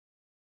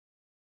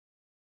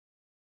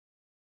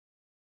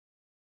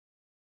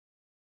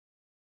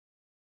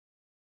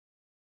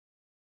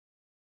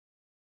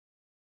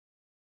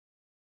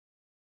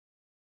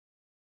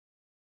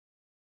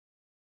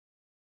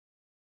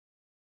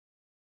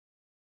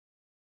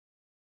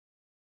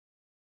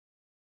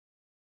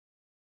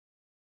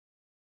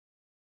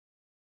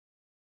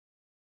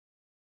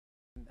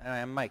I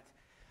am mic'd.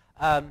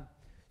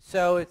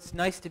 So it's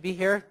nice to be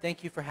here.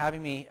 Thank you for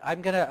having me.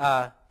 I'm going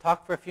to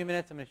talk for a few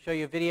minutes. I'm going to show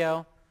you a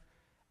video,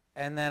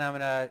 and then I'm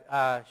going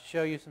to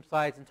show you some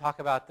slides and talk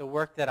about the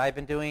work that I've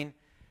been doing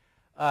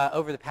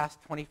over the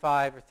past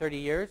 25 or 30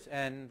 years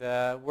and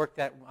the work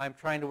that I'm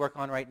trying to work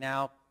on right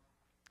now.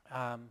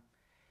 Well,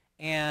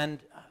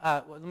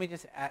 let me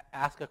just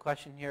ask a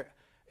question here.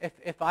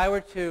 If I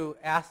were to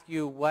ask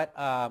you what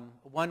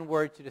one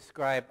word to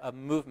describe a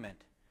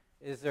movement,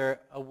 is there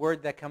a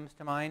word that comes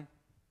to mind?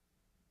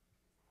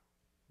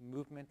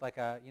 Movement, like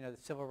the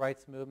civil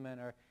rights movement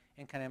or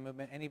any kind of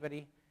movement.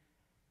 Anybody?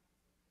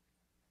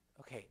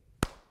 Okay,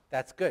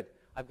 that's good.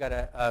 I've got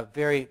a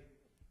very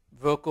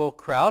vocal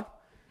crowd.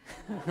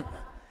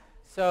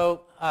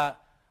 So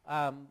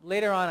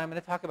later on, I'm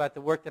going to talk about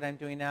the work that I'm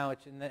doing now,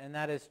 and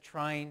that is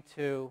trying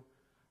to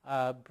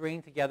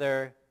bring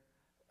together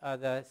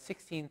the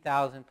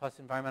 16,000 plus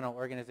environmental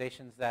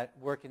organizations that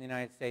work in the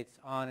United States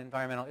on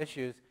environmental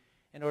issues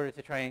in order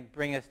to try and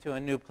bring us to a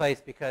new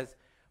place, because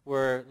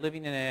we're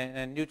living in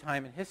a new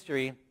time in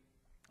history,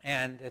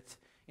 and it's,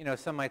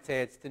 some might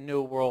say it's the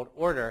new world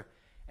order.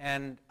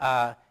 And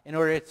in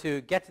order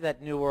to get to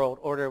that new world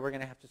order, we're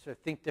going to have to sort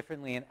of think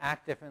differently and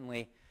act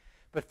differently.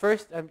 But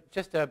first,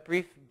 just a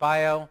brief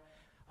bio.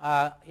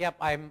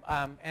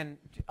 And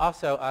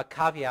also a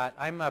caveat.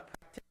 I'm a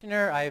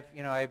practitioner.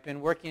 I've been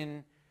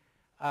working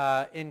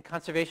in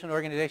conservation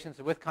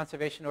organizations, with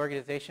conservation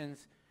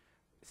organizations,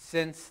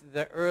 since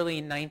the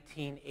early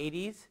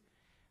 1980s.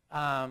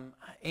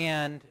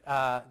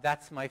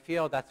 That's my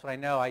field. That's what I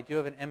know. I do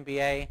have an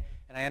MBA,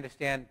 and I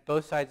understand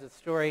both sides of the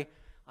story.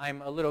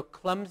 I'm a little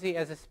clumsy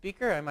as a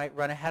speaker. I might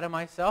run ahead of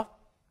myself.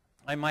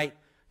 I might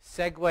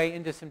segue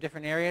into some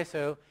different areas.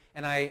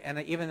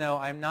 Even though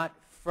I'm not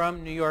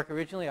from New York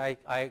originally,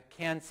 I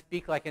can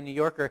speak like a New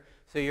Yorker.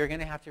 So you're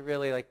going to have to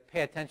really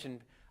pay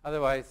attention.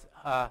 Otherwise,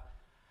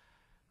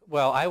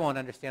 well, I won't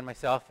understand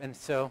myself, and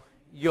so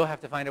you'll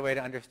have to find a way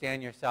to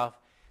understand yourself.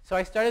 So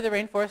I started the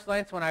Rainforest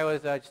Alliance when I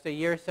was just a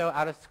year or so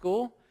out of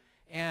school,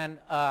 and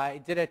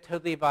I did it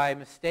totally by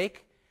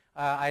mistake.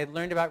 I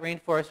learned about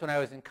rainforests when I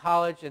was in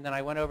college, and then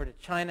I went over to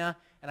China,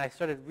 and I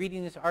started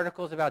reading these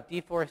articles about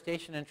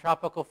deforestation and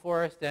tropical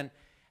forest, and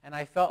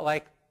I felt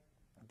like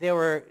there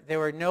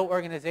were no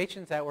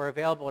organizations that were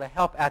available to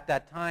help at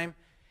that time.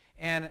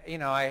 And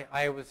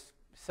I was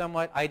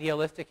somewhat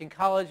idealistic in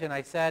college, and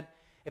I said,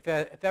 if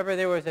ever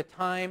there was a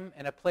time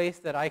and a place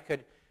that I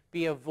could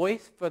be a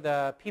voice for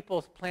the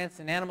peoples, plants,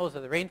 and animals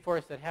of the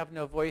rainforest that have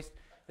no voice,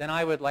 then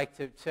I would like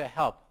to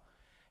help.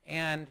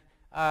 And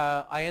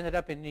I ended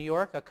up in New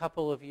York a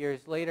couple of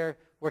years later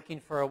working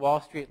for a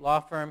Wall Street law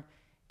firm,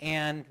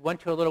 and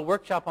went to a little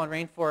workshop on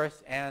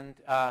rainforests, and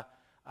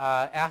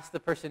asked the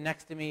person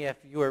next to me if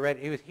you were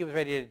ready. He was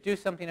ready to do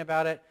something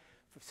about it.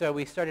 So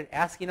we started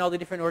asking all the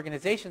different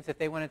organizations if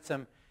they wanted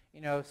some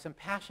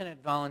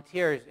passionate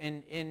volunteers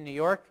in New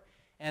York,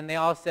 and they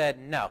all said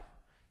no.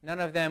 None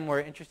of them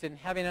were interested in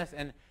having us,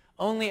 and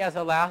only as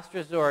a last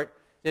resort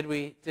did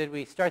we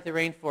start the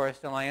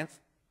Rainforest Alliance,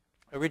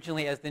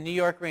 originally as the New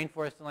York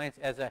Rainforest Alliance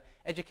as an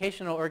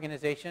educational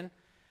organization.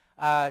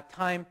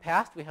 Time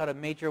passed. We held a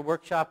major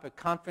workshop, a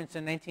conference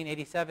in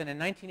 1987. In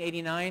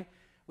 1989,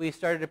 we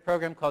started a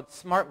program called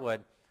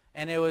Smartwood,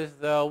 and it was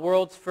the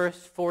world's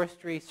first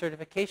forestry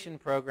certification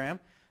program.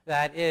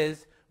 That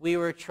is, we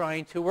were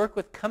trying to work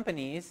with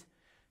companies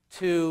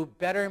to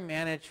better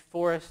manage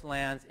forest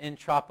lands in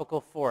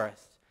tropical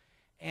forests.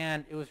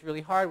 And it was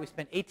really hard. We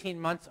spent 18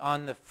 months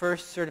on the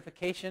first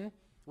certification,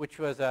 which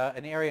was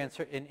an area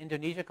in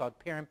Indonesia called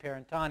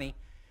Parentani.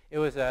 It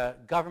was a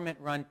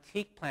government-run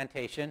teak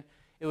plantation.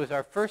 It was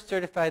our first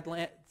certified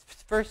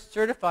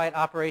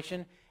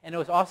operation, and it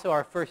was also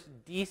our first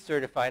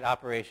decertified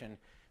operation,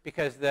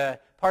 because the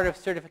part of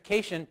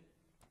certification,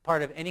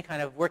 part of any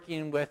kind of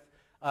working with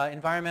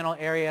environmental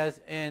areas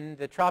in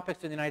the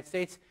tropics of the United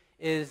States,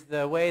 is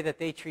the way that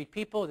they treat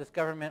people. This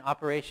government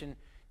operation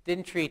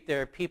didn't treat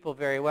their people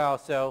very well,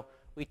 so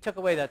we took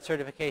away that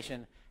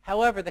certification.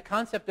 However, the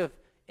concept of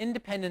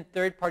independent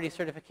third-party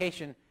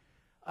certification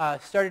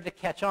started to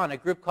catch on. A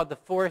group called the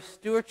Forest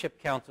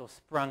Stewardship Council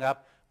sprung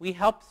up. We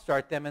helped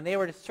start them, and they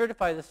were to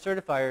certify the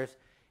certifiers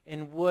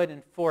in wood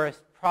and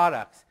forest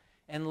products.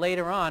 And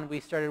later on, we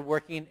started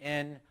working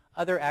in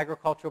other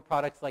agricultural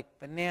products like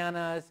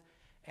bananas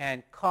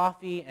and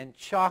coffee and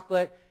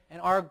chocolate,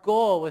 and our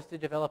goal was to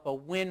develop a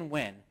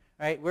win-win.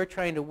 Right? We're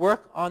trying to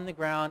work on the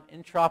ground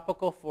in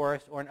tropical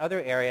forests or in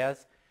other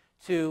areas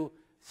to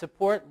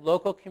support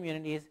local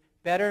communities,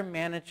 better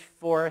manage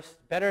forests,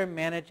 better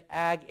manage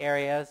ag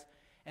areas,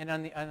 and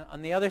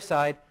on the other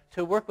side,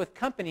 to work with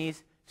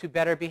companies to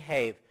better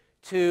behave,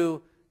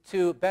 to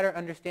better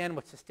understand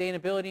what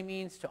sustainability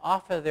means, to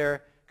offer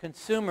their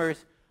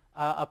consumers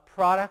a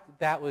product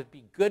that would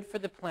be good for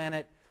the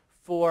planet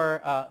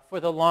for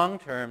the long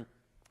term,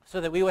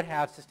 so that we would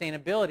have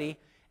sustainability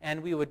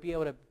and we would be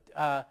able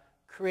to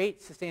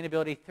create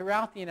sustainability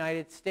throughout the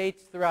United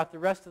States, throughout the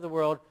rest of the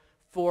world,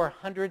 for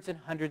hundreds and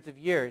hundreds of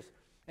years.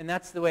 And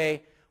that's the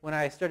way, when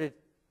I started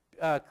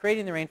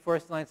creating the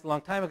Rainforest Alliance a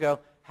long time ago,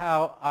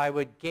 how I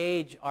would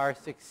gauge our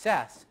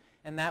success.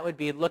 And that would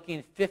be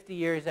looking 50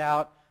 years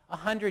out,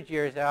 100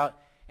 years out.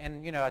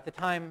 And at the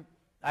time,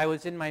 I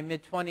was in my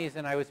mid-20s,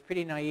 and I was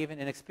pretty naive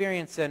and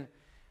inexperienced. And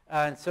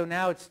so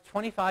now it's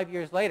 25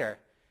 years later,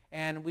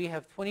 and we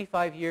have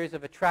 25 years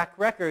of a track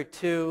record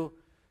to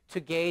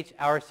gauge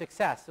our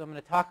success. So I'm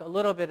going to talk a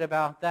little bit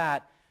about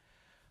that.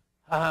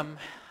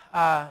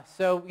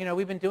 So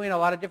we've been doing a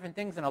lot of different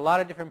things and a lot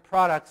of different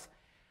products.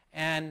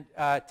 And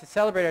to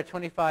celebrate our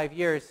 25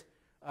 years,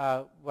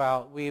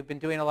 well, we've been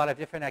doing a lot of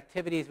different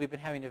activities. We've been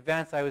having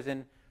events. I was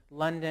in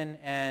London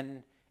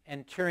and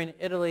Turin,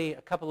 Italy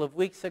a couple of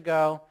weeks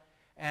ago.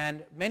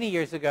 And many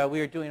years ago, we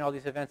were doing all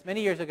these events.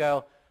 Many years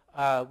ago,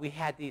 we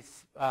had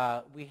these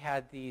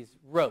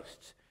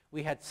roasts.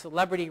 We had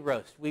celebrity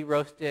roasts. We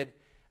roasted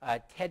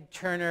Ted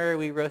Turner.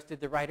 We roasted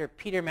the writer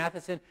Peter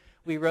Matheson.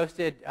 We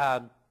roasted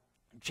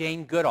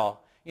Jane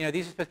Goodall.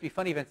 These are supposed to be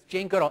funny events.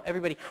 Jane Goodall,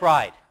 everybody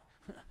cried.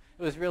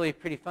 It was really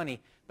pretty funny.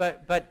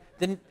 But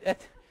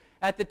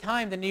at the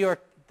time, the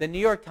New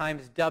York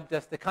Times dubbed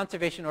us the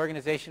conservation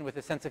organization with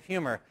a sense of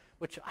humor,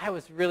 which I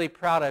was really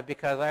proud of,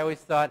 because I always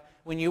thought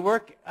when you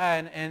work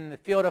in the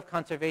field of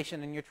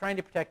conservation and you're trying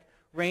to protect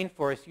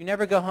rainforests, you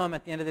never go home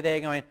at the end of the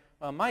day going,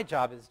 well, my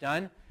job is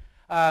done.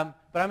 But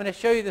I'm going to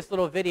show you this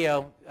little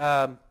video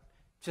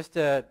just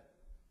to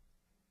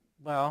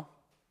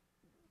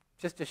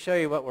show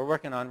you what we're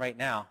working on right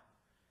now.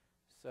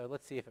 So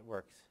let's see if it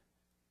works.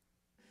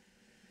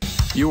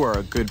 You are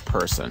a good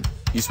person.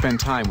 You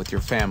spend time with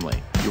your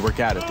family. You work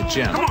out at the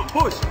gym. Come on,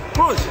 push!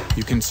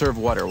 You conserve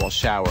water while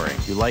showering.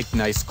 You like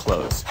nice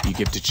clothes. You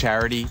give to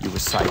charity. You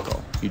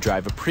recycle. You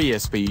drive a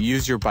Prius, but you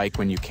use your bike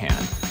when you can.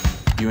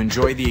 You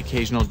enjoy the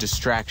occasional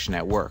distraction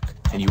at work.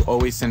 And you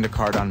always send a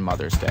card on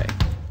Mother's Day.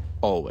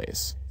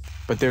 Always.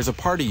 But there's a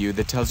part of you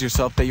that tells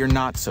yourself that you're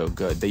not so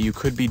good, that you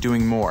could be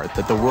doing more,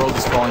 that the world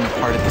is falling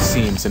apart at the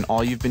seams and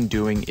all you've been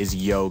doing is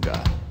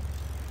yoga.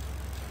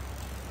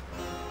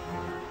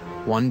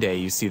 One day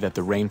you see that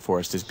the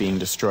rainforest is being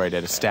destroyed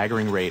at a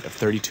staggering rate of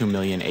 32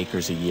 million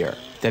acres a year.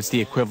 That's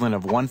the equivalent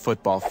of one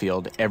football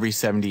field every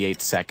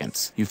 78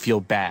 seconds. You feel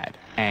bad,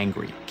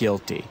 angry,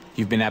 guilty.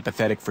 You've been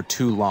apathetic for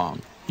too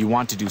long. You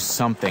want to do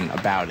something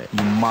about it.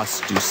 You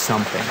must do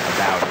something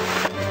about it.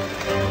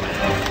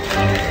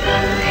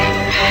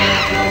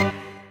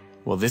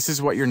 Well, this is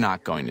what you're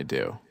not going to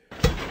do.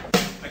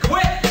 I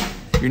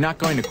quit! You're not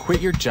going to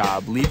quit your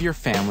job, leave your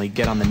family,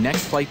 get on the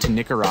next flight to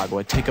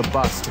Nicaragua, take a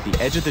bus to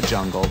the edge of the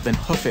jungle, then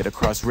hoof it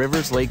across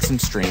rivers, lakes, and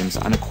streams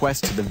on a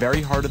quest to the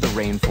very heart of the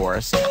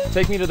rainforest.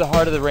 Take me to the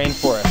heart of the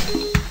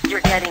rainforest.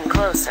 You're getting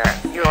closer.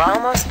 You're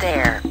almost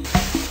there.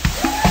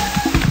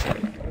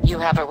 You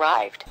have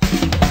arrived.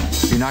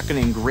 You're not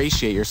going to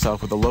ingratiate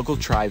yourself with the local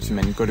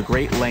tribesmen and go to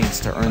great lengths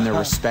to earn their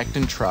respect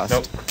and trust. No.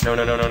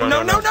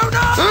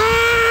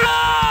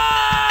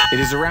 It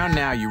is around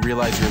now you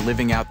realize you're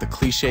living out the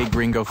cliche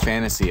gringo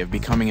fantasy of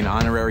becoming an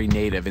honorary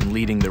native and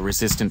leading the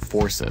resistant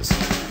forces.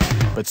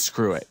 But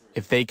screw it.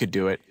 If they could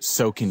do it,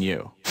 so can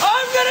you.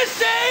 I'm gonna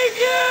save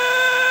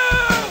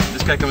you!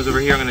 This guy comes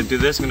over here, I'm gonna do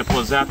this, I'm gonna pull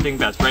a zap-ding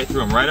bats right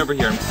through him, right over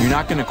here. You're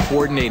not going to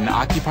coordinate and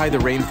occupy the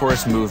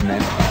rainforest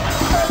movement,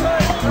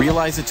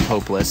 realize it's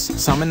hopeless,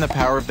 summon the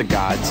power of the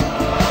gods,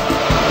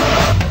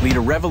 lead a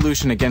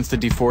revolution against the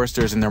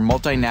deforesters and their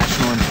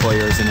multinational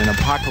employers in an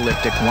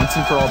apocalyptic,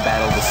 once-and-for-all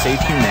battle to save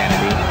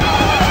humanity,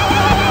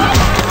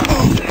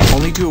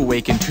 only to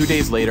awaken 2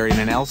 days later in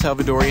an El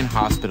Salvadorian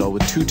hospital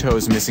with 2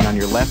 toes missing on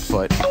your left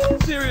foot.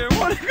 Siri, I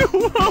wanna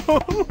go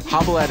home!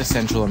 Hobble out of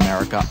Central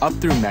America, up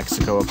through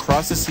Mexico,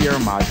 across the Sierra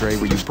Madre,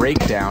 where you break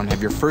down,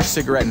 have your first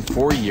cigarette in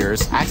 4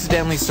 years,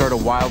 accidentally start a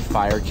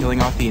wildfire,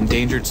 killing off the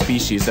endangered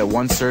species that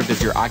once served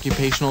as your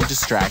occupational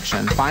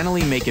distraction,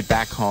 finally make it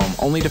back home,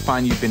 only to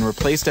find you've been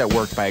replaced at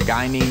work by a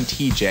guy named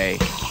TJ,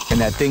 and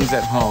that things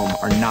at home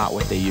are not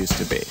what they used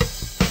to be.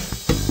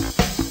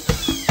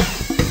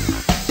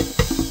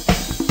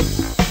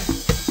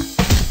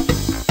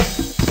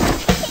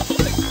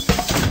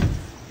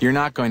 You're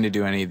not going to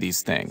do any of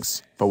these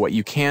things, but what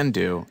you can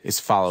do is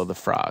follow the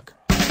frog.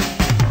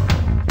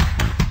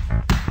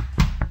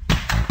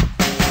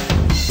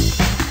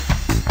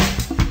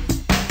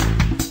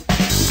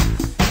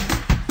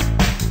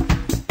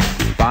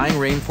 Buying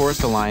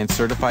Rainforest Alliance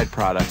certified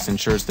products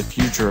ensures the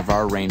future of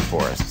our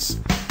rainforests,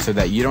 so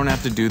that you don't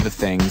have to do the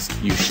things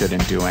you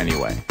shouldn't do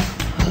anyway.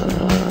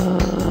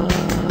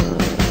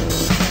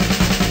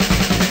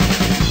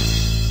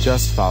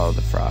 Just follow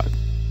the frog.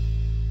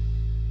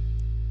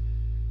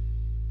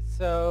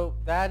 So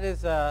that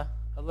is a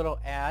little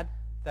ad,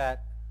 a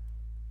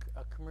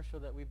commercial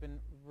that we've been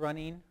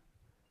running,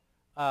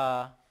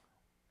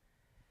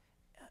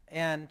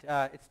 and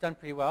it's done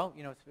pretty well.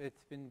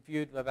 It's been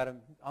viewed about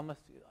almost,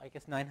 I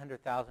guess,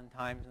 900,000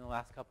 times in the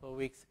last couple of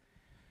weeks,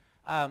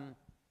 and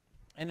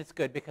it's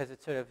good because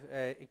it sort of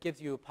it gives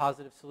you a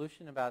positive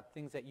solution about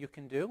things that you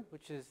can do,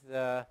 which is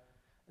the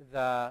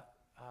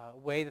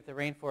way that the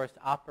Rainforest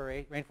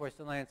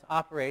Alliance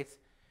operates,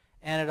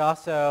 and it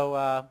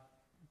also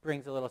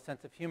brings a little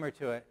sense of humor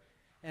to it.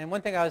 And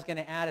one thing I was going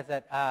to add is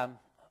that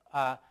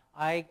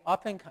I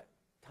oftentimes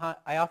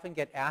I often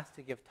get asked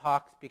to give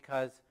talks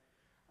because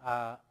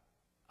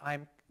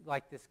I'm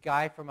like this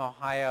guy from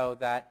Ohio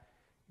that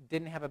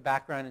didn't have a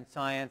background in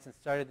science and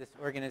started this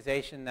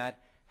organization that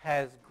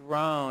has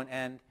grown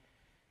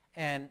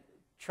and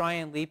try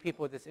and lead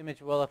people with this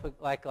image. Well, if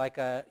like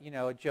a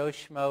a Joe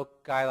Schmo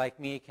guy like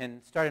me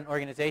can start an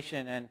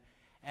organization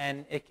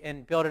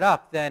and build it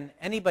up, then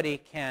anybody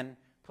can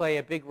play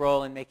a big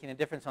role in making a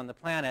difference on the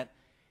planet.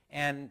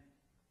 And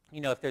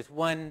if there's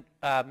one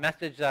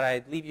message that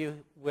I'd leave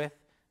you with,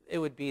 it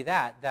would be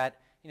that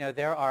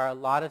there are a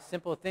lot of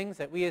simple things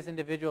that we as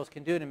individuals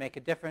can do to make a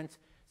difference.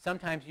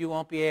 Sometimes you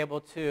won't be able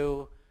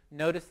to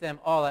notice them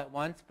all at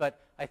once,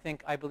 but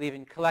I believe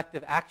in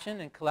collective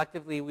action, and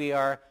collectively we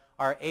are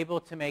able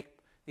to make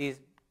these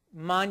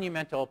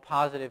monumental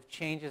positive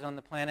changes on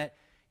the planet.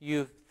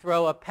 You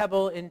throw a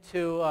pebble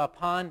into a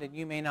pond and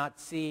you may not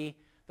see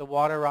the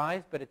water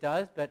rise, but it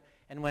does.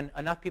 And when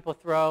enough people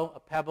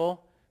throw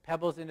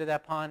pebbles into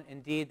that pond,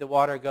 indeed the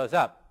water goes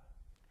up.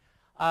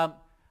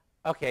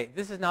 Okay,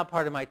 this is not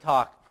part of my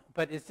talk,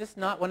 but is this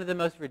not one of the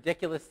most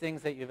ridiculous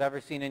things that you've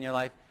ever seen in your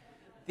life?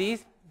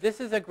 This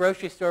is a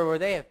grocery store where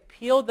they have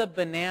peeled the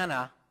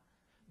banana,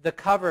 the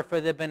cover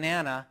for the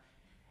banana,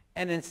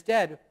 and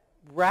instead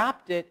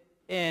wrapped it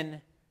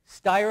in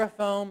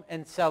styrofoam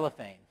and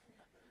cellophane,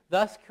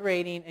 thus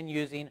creating and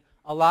using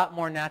a lot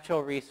more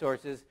natural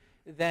resources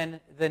than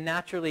the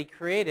naturally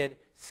created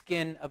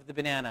skin of the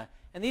banana.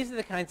 And these are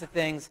the kinds of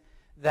things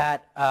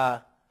that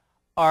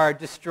are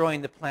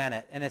destroying the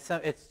planet. And it's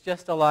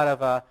just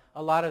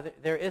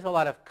there is a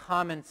lot of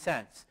common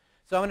sense.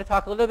 So I'm going to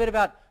talk a little bit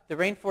about the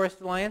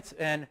Rainforest Alliance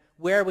and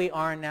where we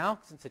are now.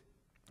 Since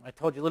I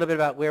told you a little bit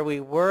about where we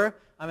were,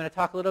 I'm going to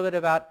talk a little bit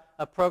about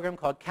a program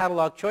called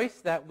Catalog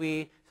Choice that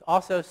we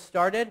also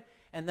started.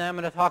 And then I'm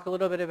going to talk a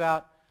little bit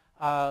about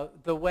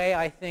the way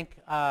I think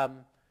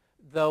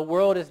the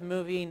world is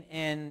moving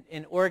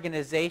in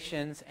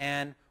organizations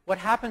and what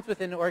happens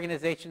within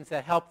organizations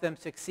that help them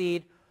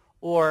succeed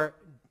or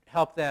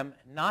help them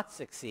not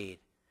succeed.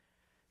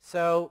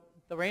 So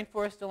the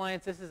Rainforest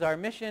Alliance, this is our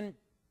mission.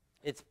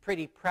 It's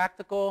pretty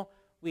practical.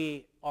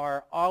 We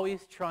are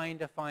always trying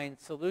to find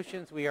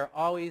solutions. We are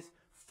always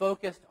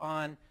focused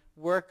on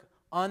work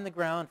on the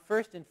ground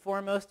first and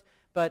foremost.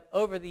 But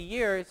over the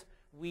years,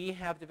 we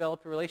have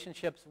developed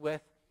relationships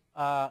with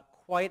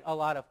quite a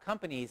lot of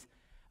companies.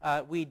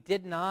 We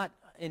did not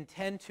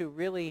intend to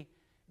really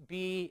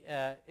be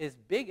as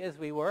big as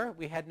we were.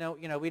 We had no,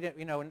 we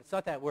didn't, it's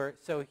not that we're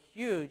so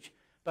huge,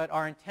 but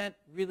our intent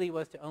really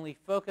was to only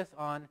focus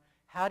on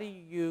how do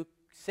you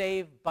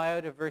save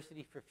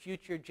biodiversity for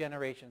future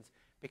generations,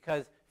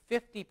 because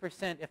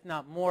 50%, if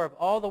not more, of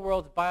all the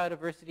world's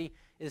biodiversity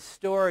is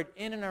stored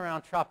in and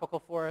around tropical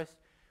forests.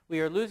 We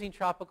are losing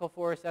tropical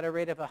forests at a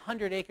rate of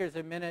 100 acres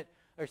a minute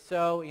or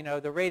so.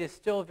 The rate is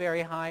still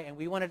very high, and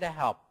we wanted to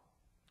help.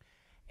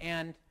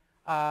 And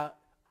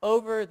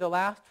over the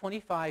last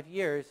 25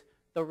 years,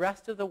 the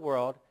rest of the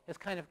world has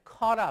kind of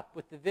caught up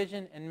with the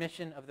vision and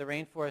mission of the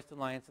Rainforest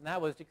Alliance, and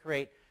that was to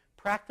create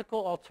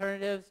practical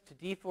alternatives to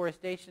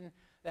deforestation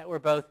that were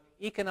both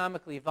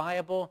economically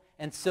viable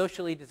and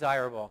socially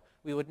desirable.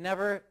 We would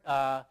never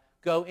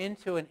go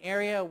into an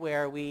area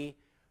where we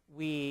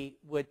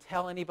would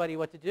tell anybody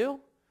what to do.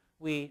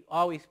 We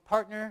always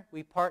partner.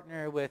 We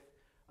partner with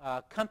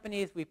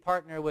companies. We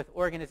partner with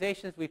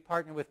organizations. We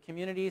partner with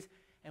communities.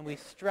 And we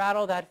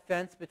straddle that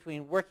fence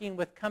between working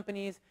with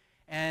companies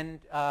and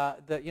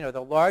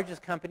the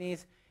largest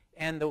companies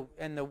and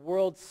the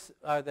world's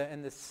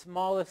and the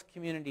smallest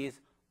communities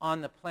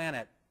on the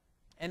planet.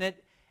 And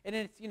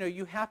it's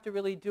you have to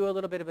really do a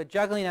little bit of a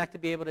juggling act to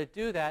be able to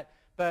do that.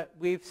 But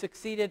we've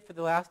succeeded for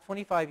the last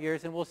 25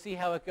 years, and we'll see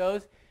how it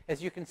goes.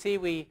 As you can see,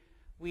 we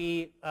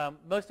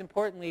most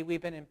importantly,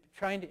 we've been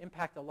trying to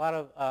impact a lot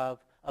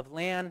of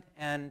land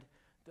and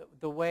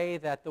the way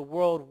that the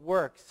world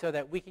works so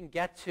that we can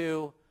get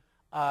to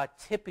a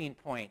tipping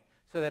point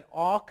so that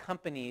all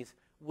companies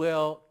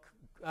will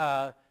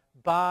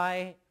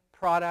buy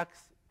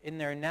products in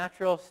their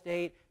natural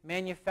state,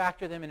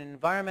 manufacture them in an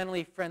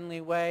environmentally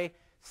friendly way,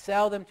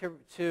 sell them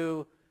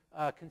to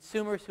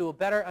consumers who will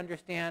better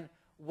understand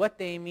what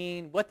they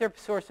mean, what their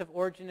source of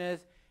origin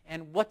is,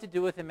 and what to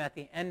do with them at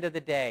the end of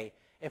the day.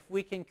 If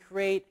we can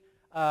create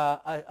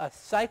a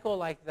cycle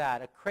like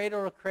that, a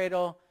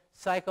cradle-to-cradle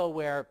cycle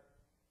where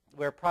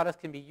products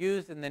can be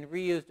used and then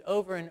reused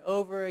over and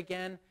over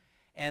again,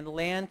 and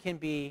land can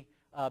be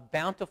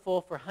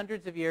bountiful for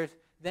hundreds of years,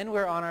 then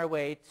we're on our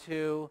way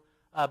to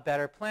a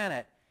better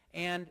planet.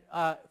 And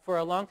for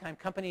a long time,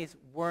 companies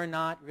were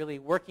not really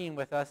working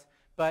with us,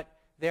 but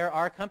there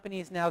are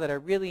companies now that are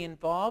really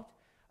involved.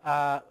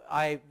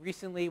 I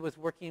recently was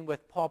working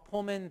with Paul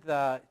Pullman,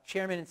 the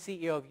chairman and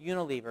CEO of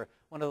Unilever,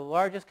 one of the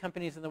largest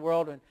companies in the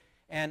world,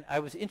 and I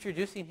was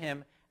introducing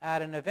him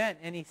at an event,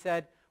 and he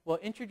said, well,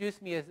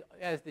 introduce me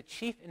as the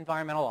chief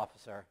environmental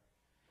officer.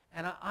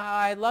 And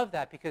I love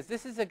that, because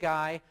this is a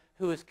guy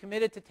who is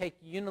committed to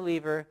take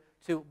Unilever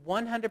to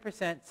 100%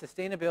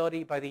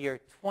 sustainability by the year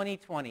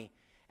 2020.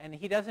 And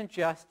he doesn't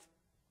just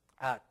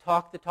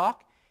talk the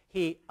talk.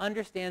 He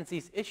understands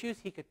these issues.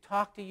 He could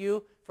talk to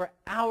you for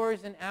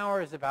hours and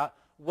hours about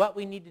what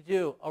we need to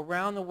do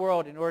around the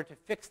world in order to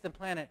fix the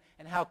planet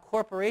and how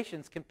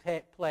corporations can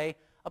play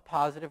a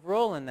positive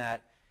role in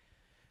that.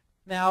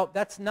 Now,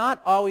 that's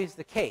not always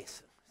the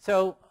case.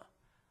 So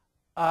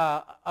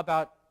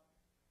about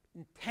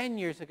 10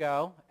 years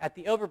ago, at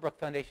the Overbrook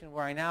Foundation,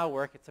 where I now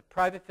work, it's a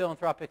private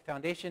philanthropic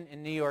foundation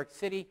in New York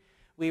City,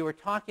 we were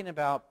talking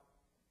about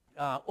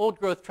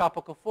old-growth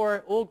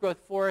old-growth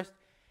forest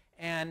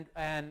and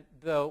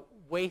the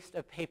waste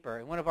of paper.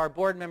 And one of our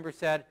board members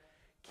said,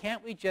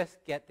 can't we just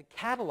get the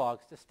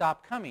catalogs to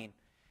stop coming?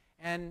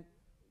 And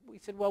we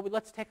said, well,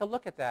 let's take a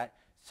look at that.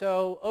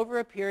 So over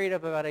a period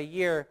of about a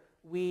year,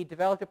 we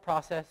developed a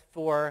process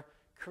for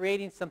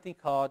creating something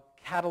called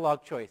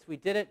catalog choice. We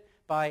did it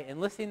by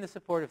enlisting the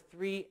support of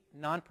 3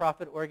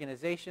 nonprofit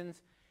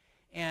organizations.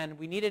 And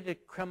we needed to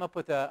come up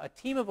with a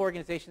team of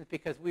organizations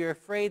because we were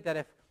afraid that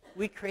if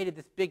we created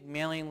this big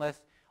mailing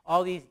list,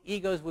 all these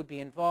egos would be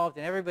involved,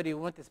 and everybody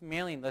would want this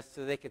mailing list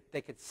so they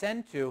could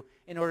send to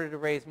in order to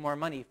raise more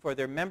money for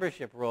their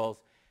membership roles.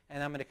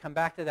 And I'm going to come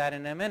back to that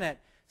in a minute.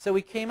 So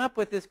we came up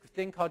with this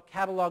thing called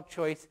catalog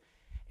choice,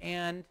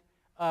 and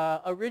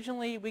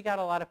originally we got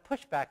a lot of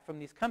pushback from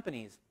these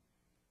companies.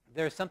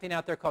 There's something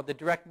out there called the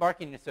Direct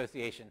Marketing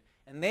Association,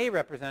 and they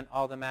represent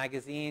all the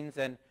magazines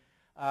and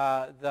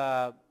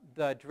the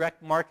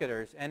direct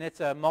marketers, and it's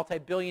a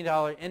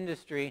multi-billion-dollar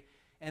industry,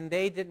 and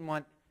they didn't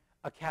want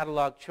a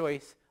catalog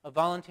choice, a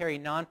voluntary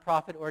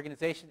nonprofit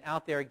organization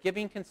out there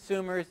giving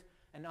consumers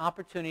an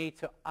opportunity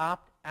to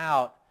opt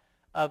out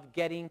of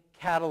getting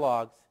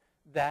catalogs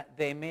that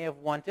they may have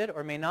wanted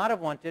or may not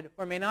have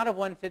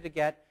wanted to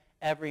get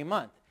every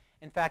month.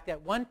 In fact, at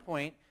one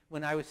point,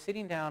 when I was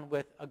sitting down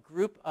with a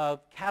group of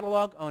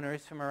catalog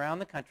owners from around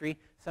the country,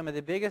 some of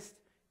the biggest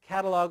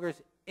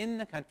catalogers in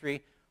the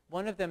country,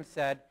 one of them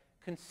said,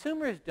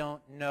 consumers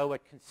don't know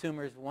what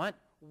consumers want.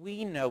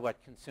 We know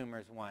what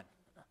consumers want.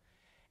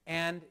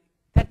 And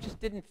that just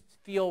didn't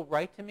feel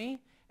right to me.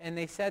 And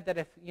they said that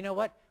if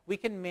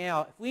we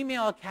mail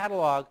a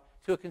catalog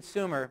to a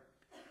consumer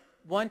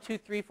 1, 2,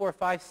 3, 4,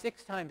 5,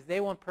 6 times, they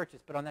won't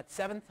purchase. But on that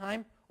 7th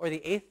time or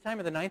the 8th time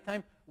or the 9th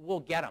time, we'll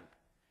get them.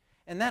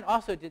 And that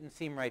also didn't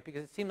seem right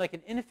because it seemed like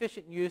an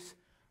inefficient use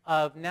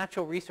of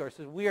natural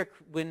resources.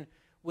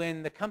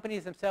 When the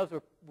companies themselves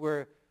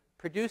were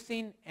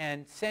producing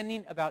and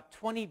sending about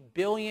 20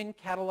 billion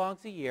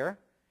catalogs a year,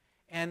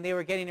 and they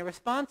were getting a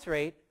response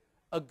rate,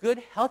 a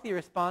good, healthy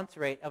response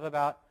rate of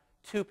about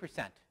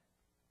 2%,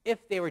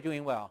 if they were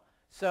doing well.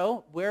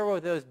 So where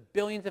were those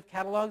billions of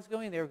catalogs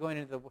going? They were going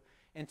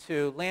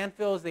into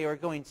landfills. They were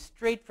going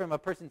straight from a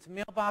person's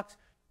mailbox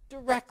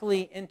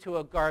directly into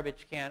a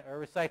garbage can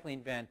or a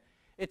recycling bin.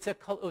 It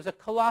was a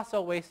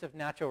colossal waste of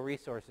natural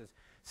resources.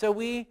 So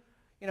we,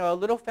 a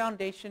little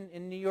foundation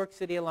in New York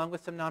City, along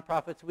with some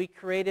nonprofits, we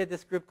created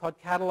this group called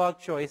Catalog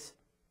Choice.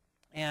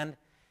 And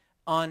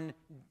in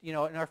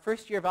our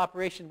first year of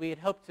operation, we had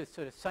hoped to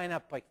sort of sign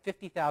up like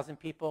 50,000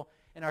 people.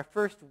 In our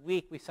first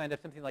week, we signed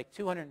up something like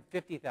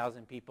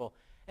 250,000 people.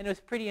 And it was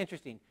pretty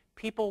interesting.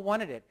 People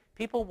wanted it.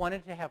 People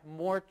wanted to have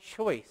more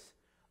choice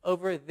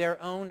over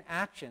their own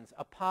actions,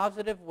 a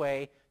positive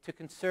way to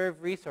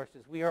conserve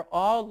resources. We are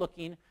all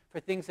looking for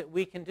things that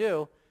we can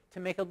do to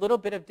make a little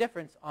bit of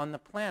difference on the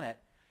planet.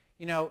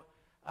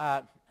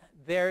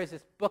 There is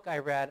this book I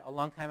read a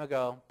long time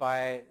ago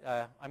by,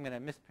 I'm going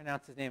to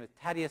mispronounce his name, it's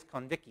Tadeusz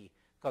Konwicki,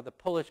 called The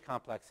Polish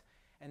Complex.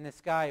 And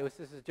this guy, this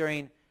is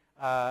during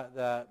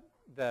the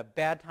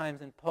bad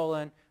times in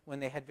Poland when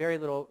they had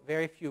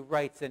very few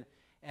rights.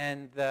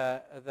 And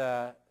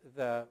the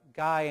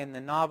guy in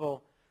the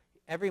novel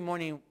every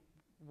morning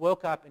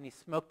woke up and he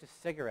smoked a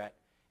cigarette.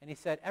 And he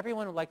said,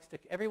 everyone wants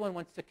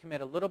to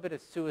commit a little bit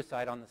of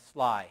suicide on the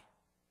sly.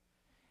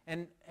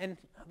 And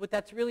what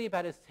that's really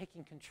about is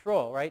taking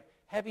control, right?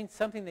 Having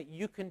something that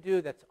you can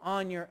do that's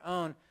on your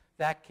own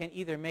that can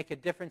either make a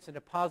difference in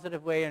a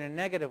positive way or in a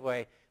negative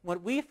way.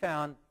 What we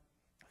found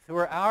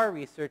through our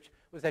research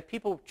was that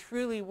people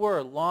truly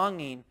were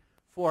longing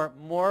for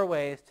more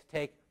ways to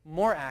take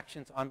more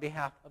actions on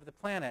behalf of the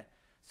planet.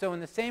 So in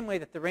the same way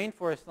that the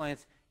Rainforest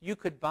Alliance, you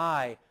could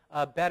buy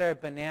a better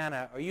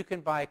banana or you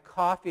can buy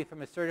coffee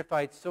from a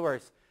certified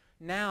source.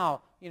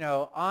 Now,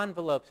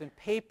 envelopes and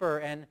paper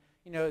and,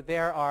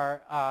 there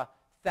are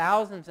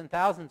thousands and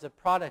thousands of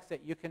products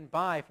that you can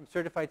buy from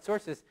certified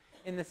sources.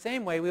 In the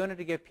same way, we wanted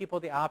to give people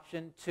the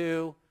option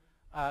to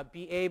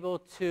be able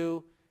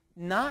to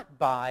not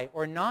buy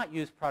or not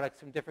use products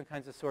from different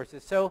kinds of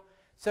sources. So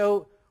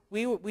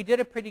we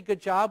did a pretty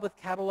good job with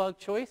catalog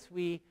choice.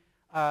 We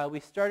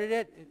started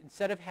it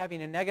instead of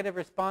having a negative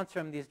response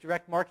from these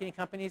direct marketing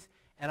companies,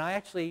 and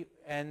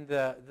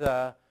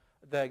the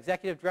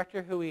executive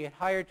director who we had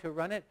hired to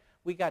run it,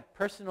 we got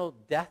personal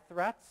death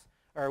threats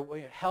or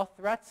health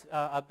threats.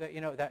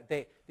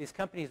 That these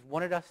companies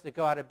wanted us to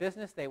go out of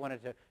business. They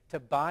wanted to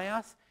buy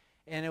us,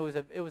 and it was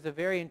a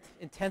very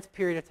intense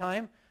period of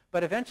time.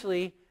 But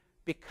eventually,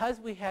 because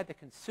we had the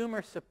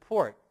consumer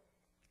support,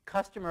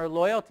 customer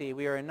loyalty,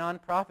 we were a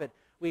nonprofit,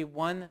 we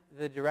won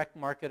the direct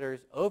marketers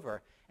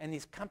over. And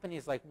these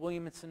companies like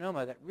William &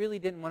 Sonoma that really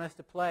didn't want us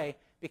to play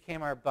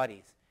became our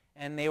buddies.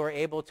 And they were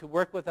able to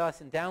work with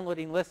us in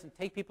downloading lists and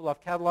take people off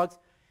catalogs.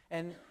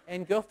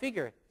 And go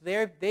figure,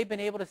 they've been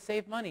able to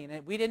save money.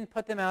 And we didn't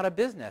put them out of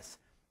business.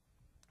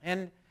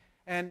 And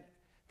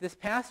this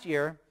past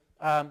year,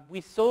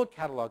 we sold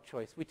Catalog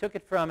Choice. We took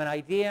it from an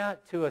idea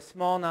to a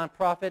small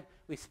nonprofit.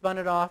 We spun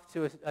it off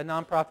to a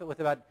nonprofit with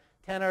about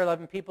 10 or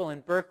 11 people in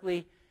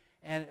Berkeley.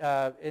 And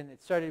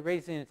it started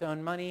raising its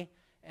own money.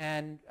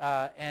 And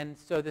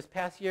so this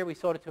past year, we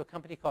sold it to a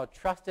company called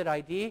Trusted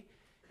ID.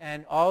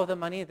 And all of the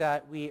money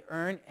that we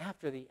earn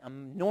after the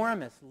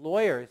enormous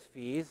lawyers'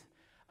 fees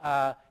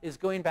is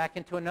going back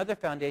into another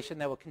foundation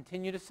that will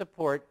continue to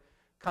support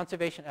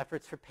conservation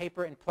efforts for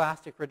paper and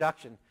plastic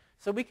reduction.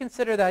 So we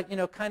consider that,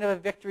 kind of a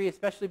victory,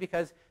 especially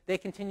because they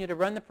continue to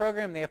run the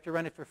program. They have to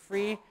run it for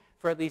free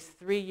for at least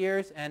 3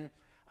 years. And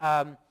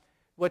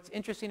what's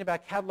interesting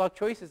about Catalog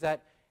Choice is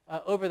that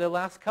over the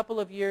last couple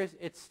of years,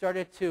 we've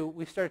started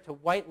to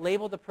white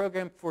label the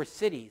program for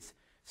cities.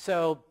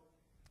 So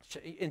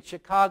in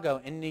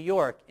Chicago, in New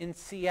York, in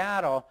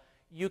Seattle,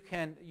 you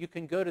can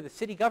go to the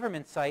city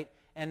government site,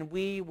 and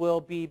we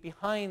will be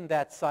behind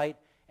that site,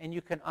 and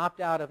you can opt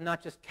out of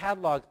not just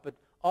catalogs, but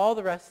all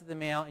the rest of the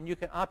mail, and you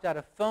can opt out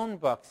of phone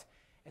books.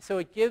 And so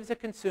it gives a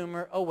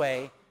consumer a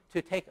way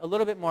to take a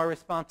little bit more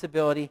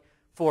responsibility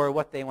for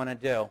what they want to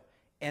do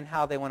and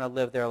how they want to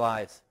live their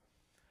lives.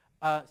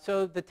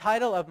 So the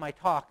title of my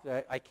talk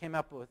that I came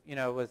up with,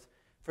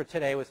 for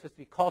today was supposed to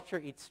be Culture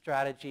Eats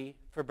Strategy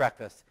for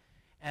Breakfast.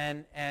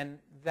 And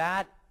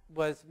that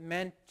was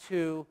meant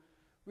to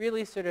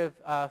really sort of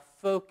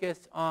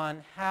focus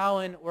on how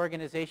an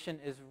organization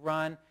is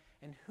run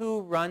and who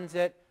runs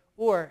it,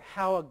 or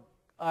how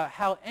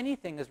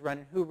anything is run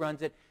and who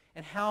runs it,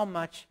 and how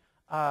much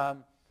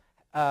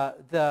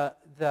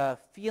the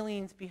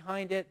feelings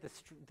behind it,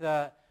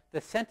 the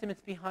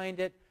sentiments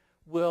behind it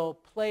will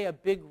play a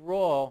big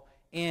role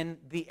in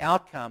the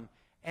outcome.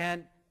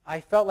 And I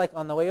felt like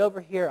on the way over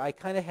here, I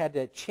kind of had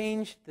to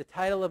change the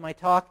title of my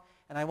talk,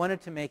 and I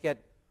wanted to make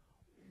it,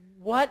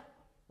 "What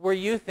were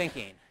you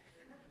thinking?"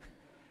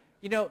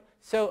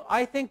 So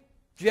I think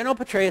General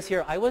Petraeus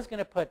here, I was going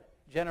to put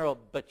General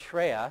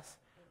Betrayus,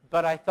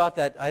 but I thought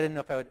that I didn't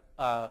know if I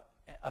would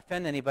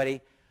offend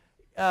anybody.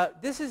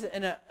 This is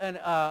an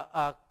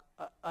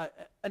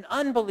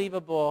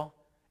unbelievable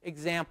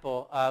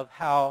example of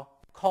how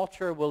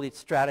culture will eat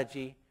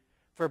strategy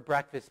for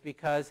breakfast,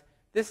 because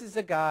this is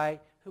a guy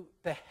who,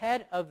 the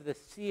head of the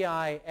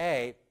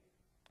CIA,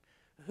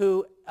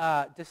 who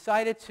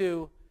decided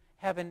to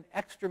have an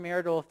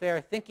extramarital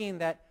affair thinking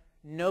that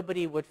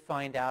nobody would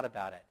find out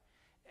about it.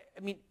 I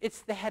mean,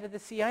 it's the head of the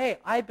CIA.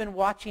 I've been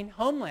watching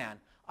Homeland.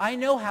 I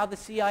know how the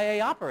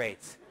CIA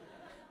operates.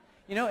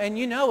 And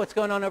you know what's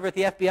going on over at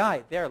the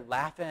FBI. They're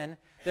laughing.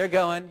 They're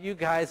going, "You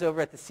guys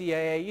over at the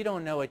CIA, you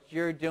don't know what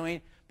you're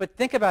doing." But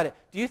think about it.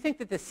 Do you think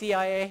that the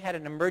CIA had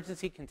an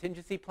emergency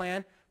contingency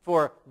plan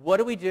for what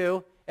do we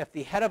do if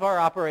the head of our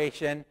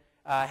operation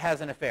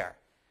has an affair?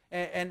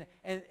 And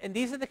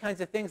these are the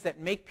kinds of things that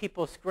make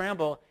people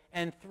scramble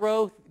and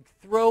throw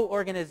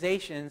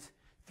organizations,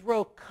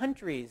 throw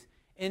countries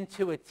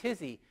into a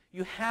tizzy.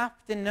 You have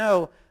to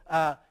know,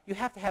 you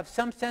have to have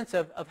some sense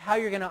of how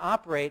you're going to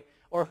operate,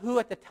 or who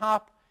at the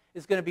top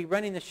is going to be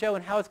running the show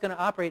and how it's going to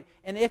operate.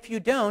 And if you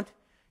don't,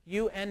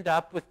 you end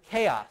up with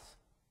chaos.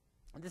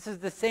 This is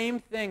the same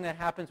thing that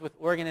happens with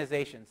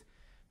organizations.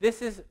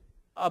 This is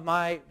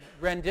my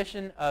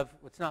rendition of,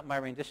 it's not my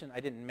rendition, I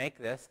didn't make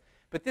this,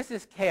 but this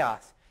is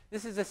chaos.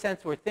 This is a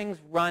sense where things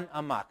run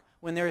amok,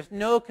 when there is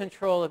no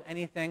control of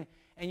anything,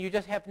 and you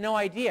just have no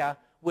idea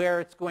where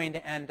it's going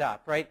to end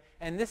up, right?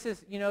 And this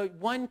is,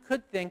 one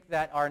could think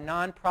that our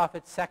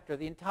nonprofit sector,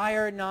 the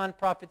entire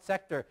nonprofit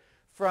sector,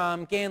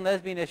 from gay and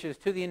lesbian issues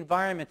to the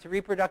environment to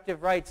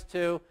reproductive rights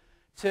to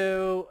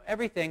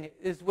everything,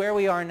 is where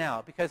we are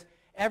now, because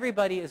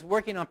everybody is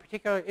working on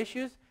particular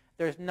issues.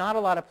 There's not a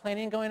lot of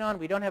planning going on.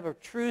 We don't have a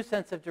true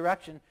sense of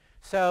direction,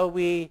 so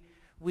we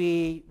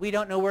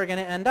don't know where we're going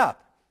to end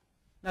up.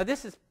 Now,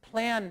 this is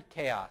planned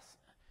chaos.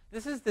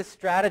 This is the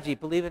strategy,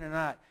 believe it or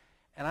not,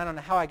 and I don't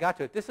know how I got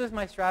to it. This was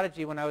my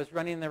strategy when I was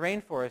running the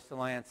Rainforest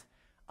Alliance.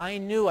 I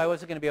knew I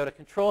wasn't going to be able to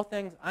control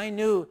things. I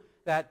knew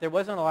that there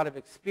wasn't a lot of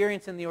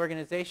experience in the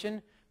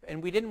organization,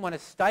 and we didn't want to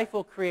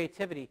stifle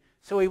creativity.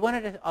 So we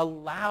wanted to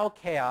allow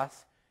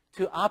chaos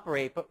to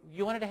operate, but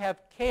you wanted to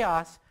have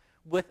chaos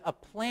with a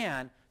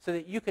plan so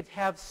that you could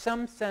have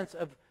some sense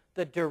of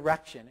the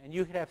direction, and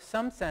you could have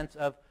some sense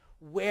of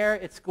where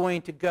it's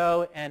going to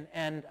go and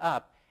end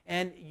up.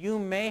 And you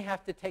may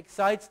have to take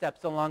side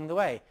steps along the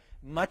way.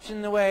 Much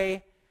in the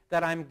way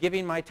that I'm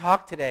giving my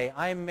talk today,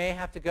 I may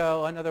have to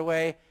go another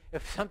way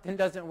if something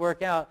doesn't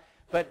work out.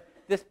 But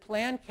this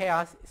planned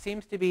chaos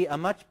seems to be a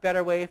much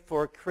better way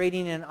for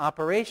creating an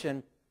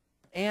operation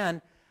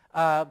and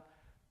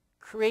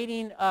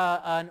creating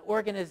an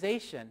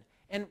organization.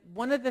 And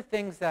one of the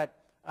things that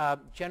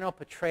General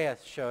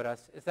Petraeus showed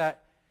us is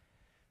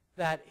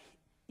that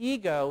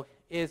ego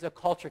is a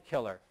culture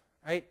killer,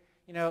 right?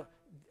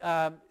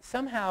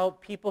 somehow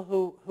people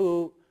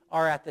who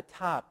are at the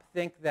top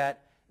think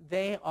that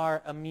they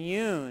are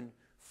immune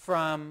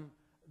from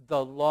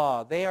the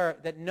law.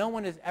 That no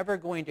one is ever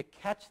going to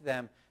catch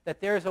them,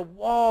 that there's a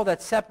wall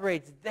that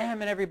separates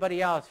them and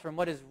everybody else from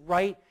what is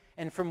right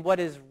and from what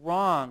is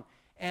wrong.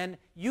 And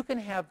you can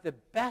have the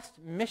best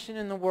mission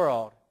in the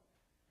world,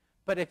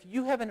 but if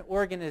you have an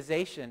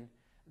organization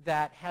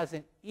that has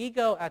an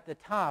ego at the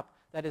top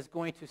that is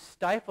going to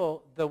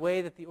stifle the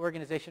way that the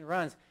organization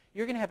runs,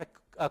 you're going to have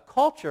a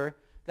culture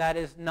that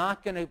is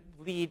not going to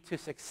lead to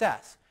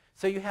success.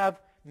 So you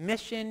have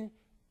mission,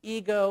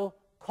 ego,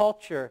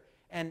 culture,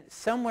 and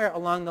somewhere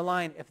along the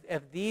line,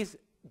 if these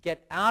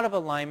get out of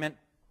alignment,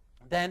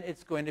 then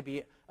it's going to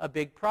be a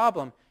big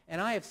problem.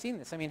 And I have seen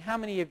this. I mean, how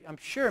many of, I'm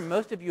sure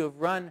most of you have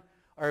run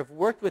or have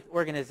worked with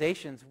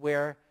organizations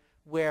where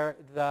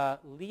the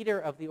leader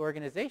of the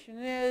organization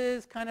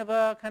is kind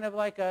of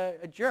like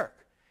a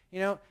jerk, you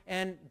know,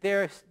 and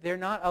they're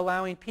not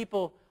allowing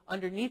people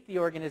underneath the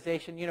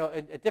organization, you know,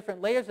 at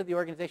different layers of the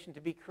organization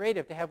to be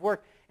creative, to have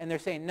work, and they're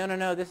saying, no, no,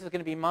 no, this is going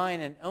to be mine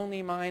and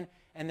only mine,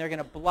 and they're going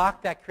to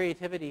block that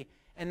creativity,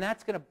 and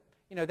that's going to,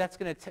 you know, that's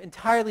going to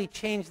entirely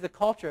change the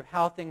culture of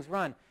how things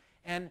run.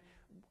 And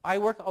I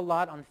work a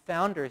lot on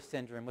founder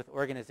syndrome with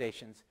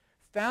organizations.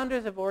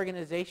 Founders of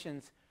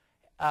organizations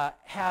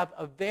have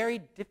a very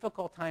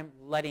difficult time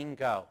letting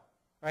go,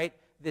 right?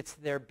 It's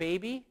their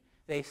baby.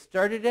 They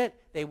started it.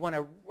 They want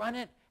to run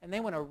it, and they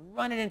want to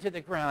run it into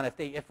the ground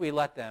if we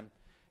let them.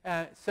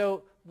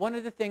 So one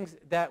of the things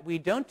that we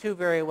don't do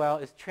very well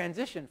is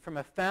transition from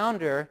a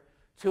founder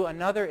to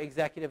another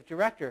executive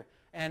director.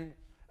 And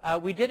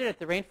we did it at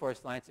the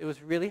Rainforest Alliance. It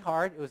was really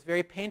hard. It was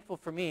very painful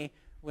for me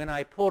when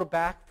I pulled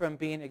back from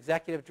being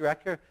executive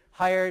director,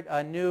 hired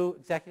a new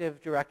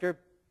executive director,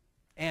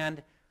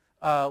 and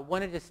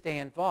wanted to stay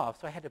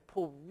involved. So I had to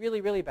pull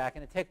really, really back,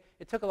 and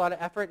it took a lot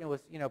of effort, and it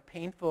was, you know,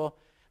 painful,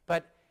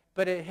 but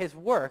it has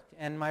worked.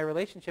 And my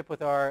relationship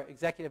with our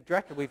executive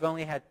director, we've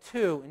only had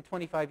 2 in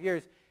 25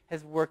 years,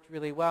 has worked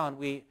really well, and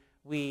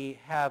we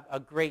have a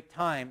great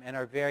time and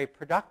are very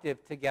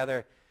productive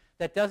together.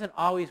 That doesn't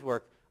always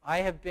work. I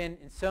have been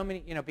in so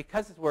many, you know,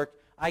 because it's worked,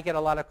 I get a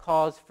lot of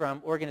calls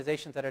from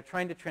organizations that are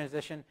trying to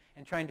transition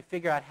and trying to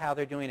figure out how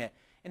they're doing it.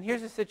 And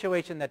here's a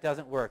situation that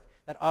doesn't work,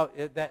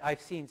 that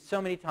I've seen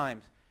so many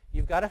times.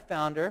 You've got a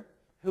founder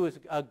who is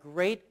a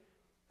great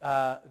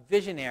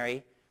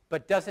visionary,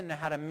 but doesn't know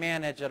how to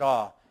manage at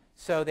all.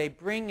 So they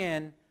bring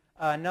in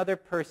another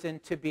person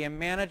to be a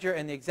manager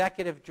and the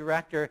executive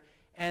director,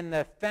 and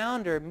the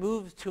founder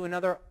moves to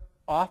another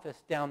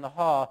office down the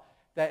hall,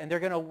 and they're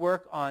going to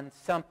work on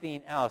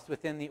something else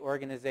within the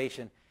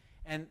organization.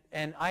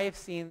 And I have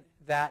seen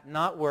that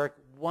not work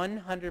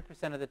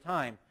 100% of the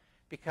time,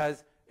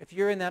 because if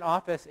you're in that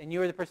office and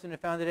you're the person who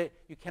founded it,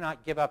 you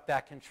cannot give up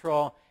that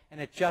control, and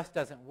it just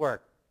doesn't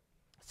work.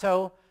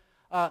 So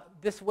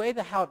this way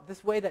that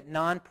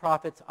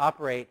nonprofits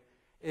operate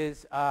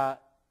is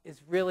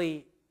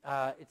really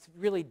it's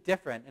really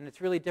different, and it's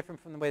really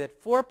different from the way that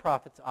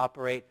for-profits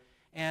operate.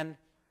 And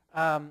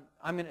I'm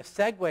going to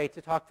segue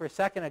to talk for a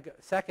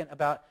second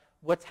about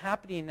what's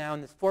happening now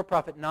in this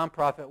for-profit,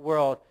 nonprofit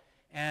world.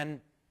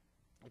 And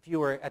if you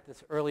were at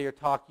this earlier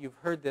talk, you've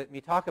heard me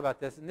talk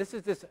about this. And this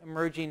is this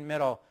emerging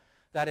middle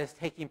that is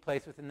taking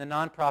place within the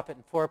nonprofit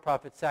and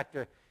for-profit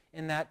sector,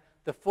 in that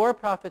the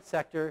for-profit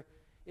sector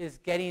is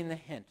getting the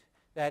hint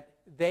that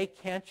they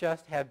can't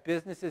just have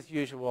business as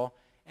usual,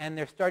 and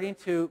they're starting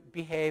to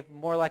behave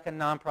more like a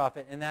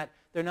nonprofit, in that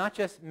they're not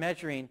just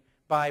measuring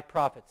by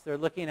profits. They're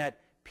looking at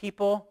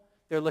people,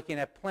 they're looking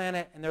at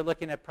planet, and they're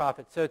looking at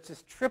profits. So it's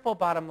this triple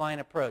bottom line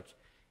approach.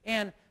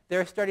 And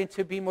they're starting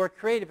to be more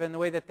creative in the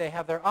way that they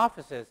have their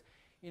offices.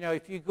 You know,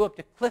 if you go up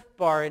to Cliff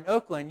Bar in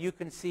Oakland, you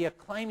can see a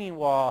climbing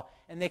wall,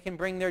 and they can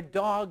bring their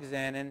dogs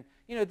in, and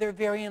you know, they're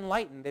very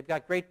enlightened. They've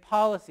got great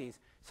policies.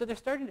 So they're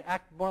starting to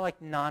act more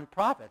like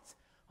nonprofits.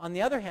 On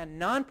the other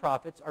hand,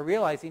 nonprofits are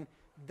realizing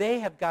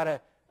they've got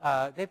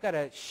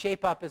to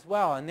shape up as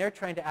well, and they're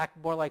trying to act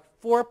more like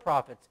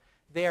for-profits.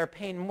 They are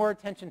paying more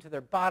attention to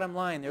their bottom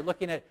line. They're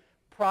looking at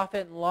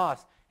profit and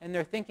loss, and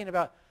they're thinking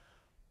about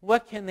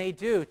what can they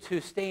do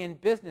to stay in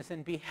business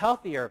and be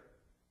healthier.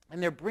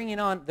 And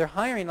they're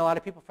hiring a lot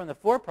of people from the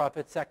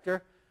for-profit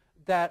sector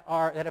that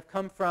have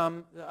come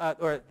from,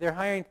 or they're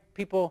hiring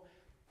people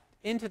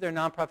into their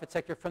nonprofit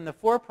sector from the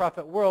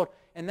for-profit world,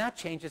 and that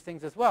changes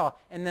things as well.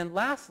 And then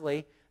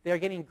lastly, they're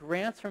getting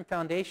grants from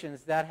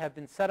foundations that have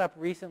been set up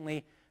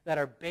recently that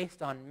are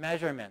based on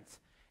measurements.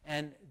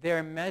 And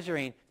they're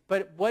measuring.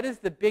 But what is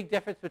the big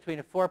difference between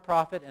a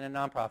for-profit and a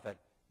nonprofit?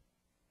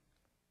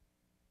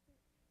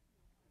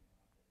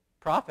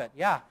 Profit,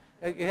 yeah.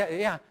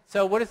 Yeah.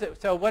 So what is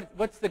it? So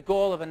what's the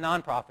goal of a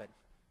nonprofit?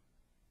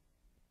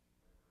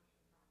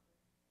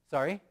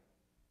 Sorry?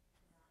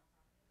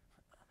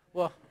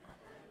 Well,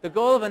 the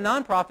goal of a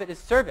nonprofit is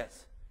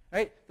service,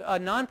 right? A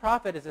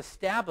nonprofit is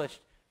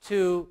established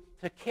to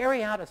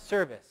carry out a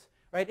service,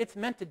 right? It's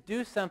meant to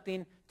do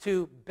something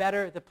to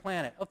better the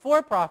planet. A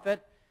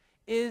for-profit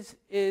is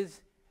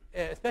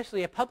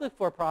especially a public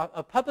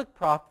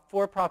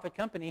for-profit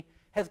company,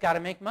 has got to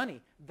make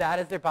money. That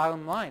is their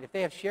bottom line. If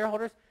they have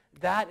shareholders,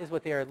 that is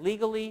what they are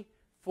legally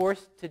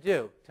forced to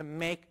do, to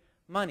make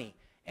money.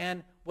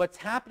 And what's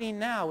happening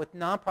now with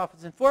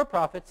nonprofits and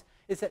for-profits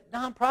is that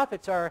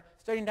nonprofits are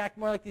starting to act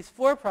more like these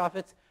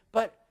for-profits,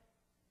 but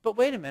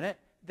wait a minute,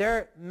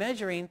 they're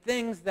measuring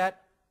things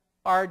that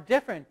are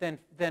different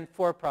than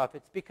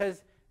for-profits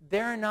because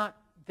they're not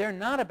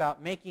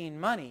about making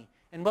money.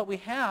 And what we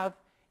have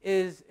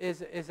is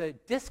a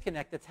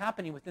disconnect that's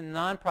happening within the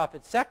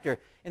nonprofit sector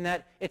in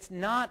that it's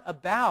not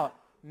about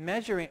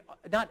measuring,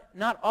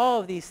 not all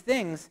of these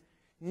things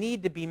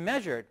need to be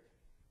measured.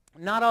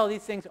 Not all of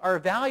these things are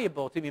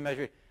valuable to be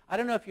measured. I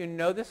don't know if you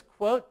know this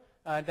quote,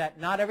 that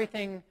not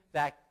everything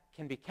that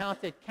can be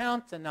counted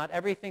counts, and not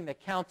everything that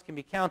counts can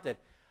be counted.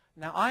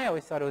 Now, I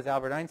always thought it was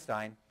Albert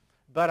Einstein,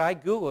 but I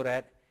Googled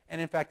it,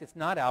 and in fact, it's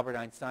not Albert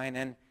Einstein.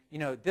 And you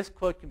know, this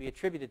quote can be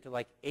attributed to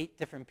like 8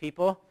 different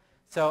people.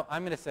 So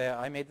I'm going to say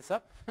I made this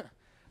up.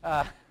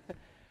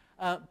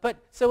 But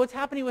so what's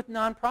happening with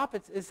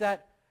nonprofits is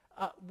that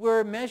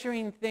we're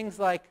measuring things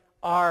like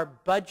our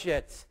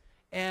budgets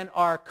and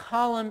our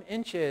column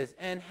inches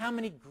and how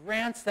many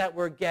grants that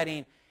we're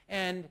getting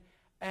and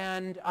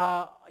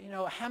you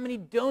know, how many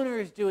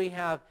donors do we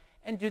have?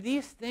 And do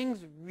these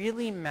things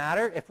really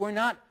matter if we're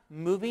not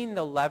moving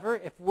the lever,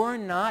 if we're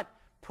not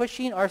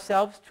pushing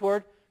ourselves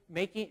toward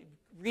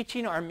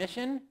reaching our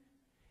mission?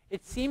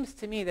 It seems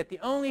to me that the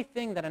only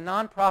thing that a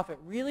nonprofit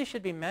really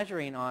should be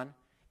measuring on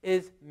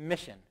is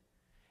mission.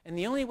 And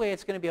the only way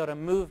it's going to be able to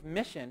move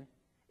mission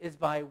is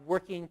by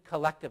working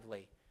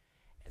collectively.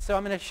 So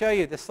I'm going to show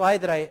you the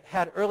slide that I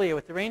had earlier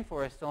with the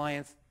Rainforest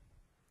Alliance.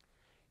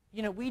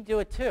 You know, we do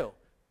it too.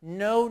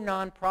 No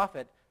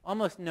nonprofit,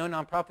 almost no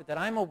nonprofit that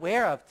I'm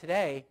aware of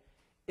today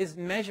is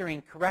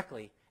measuring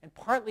correctly. And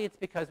partly it's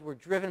because we're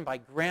driven by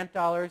grant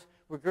dollars,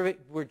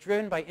 we're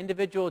driven by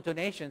individual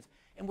donations,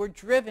 and we're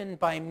driven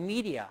by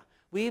media.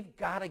 We've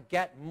got to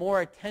get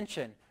more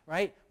attention,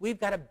 right? We've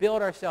got to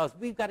build ourselves.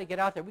 We've got to get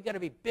out there. We've got to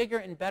be bigger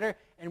and better,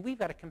 and we've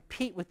got to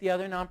compete with the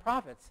other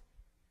nonprofits.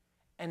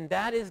 And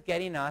that is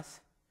getting us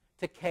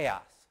to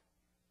chaos.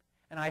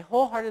 And I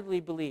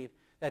wholeheartedly believe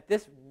that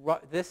this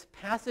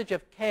passage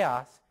of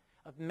chaos,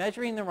 of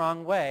measuring the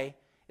wrong way,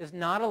 is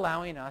not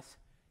allowing us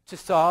to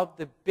solve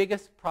the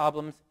biggest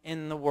problems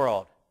in the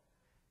world.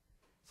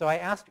 So I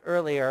asked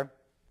earlier,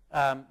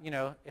 you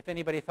know, if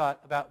anybody thought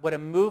about what a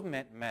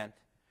movement meant,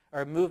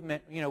 or a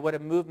movement, you know, what a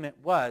movement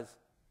was.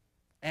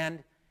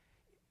 And,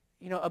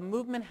 you know, a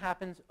movement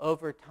happens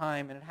over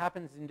time, and it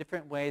happens in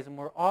different ways, and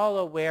we're all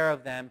aware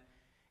of them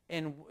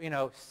in, you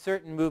know,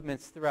 certain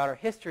movements throughout our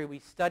history. We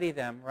study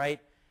them,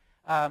 right?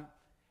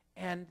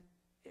 And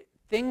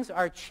things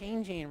are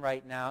changing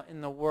right now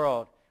in the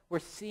world. We're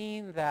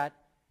seeing that,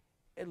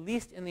 at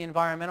least in the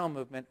environmental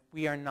movement,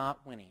 we are not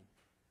winning.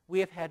 We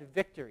have had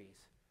victories,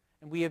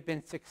 and we have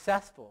been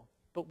successful,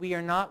 but we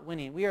are not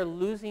winning. We are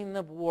losing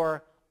the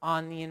war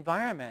on the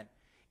environment.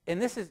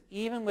 And this is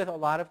even with a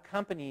lot of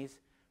companies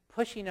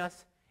pushing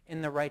us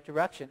in the right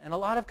direction, and a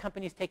lot of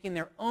companies taking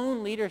their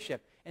own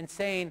leadership and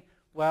saying,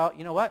 well,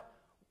 you know what?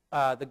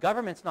 The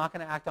government's not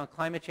going to act on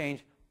climate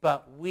change,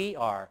 but we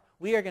are.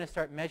 We are going to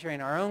start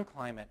measuring our own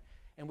climate.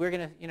 And we're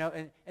going to, you know,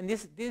 and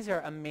these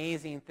are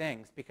amazing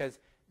things because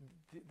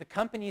the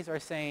companies are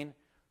saying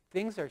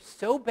things are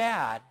so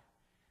bad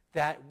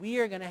that we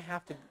are going to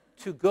have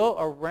to go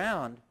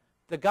around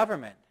the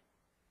government.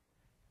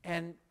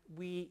 And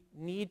we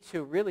need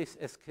to really,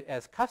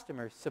 as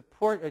customers,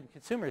 support, and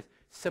consumers,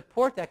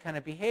 support that kind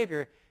of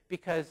behavior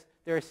because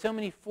there are so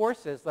many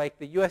forces like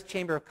the U.S.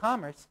 Chamber of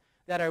Commerce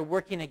that are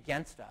working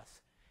against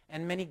us.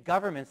 And many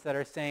governments that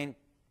are saying,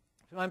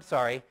 I'm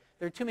sorry,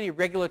 there are too many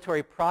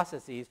regulatory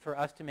processes for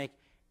us to make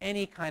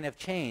any kind of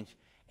change.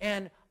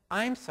 And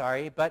I'm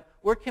sorry, but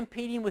we're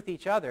competing with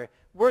each other.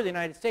 We're the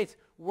United States.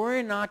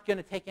 We're not going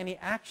to take any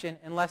action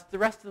unless the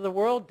rest of the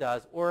world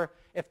does or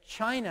if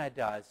China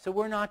does. So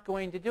we're not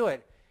going to do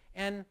it.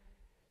 And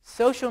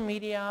social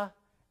media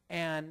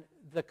and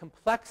the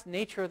complex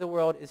nature of the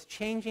world is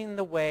changing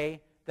the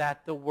way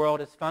that the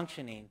world is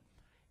functioning.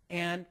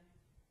 And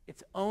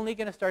it's only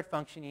going to start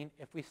functioning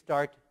if we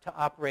start to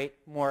operate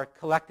more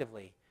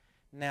collectively.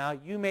 Now,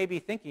 you may be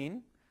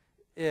thinking,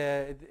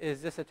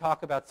 is this a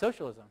talk about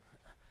socialism?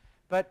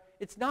 But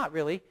it's not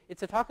really.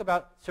 It's a talk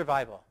about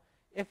survival.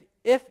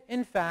 If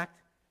in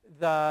fact,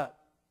 the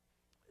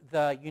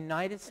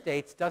United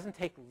States doesn't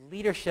take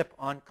leadership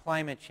on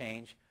climate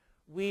change,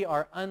 we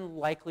are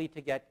unlikely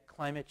to get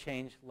climate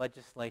change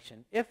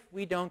legislation. If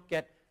we don't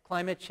get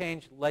climate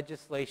change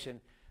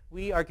legislation,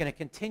 we are going to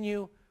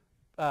continue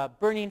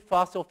burning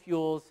fossil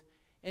fuels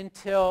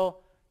until,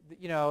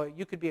 you know,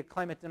 you could be a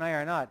climate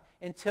denier or not,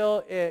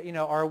 until, you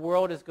know, our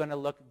world is going to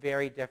look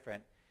very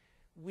different.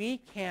 We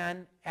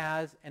can,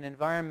 as an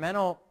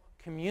environmental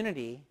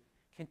community,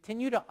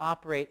 continue to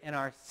operate in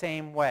our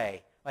same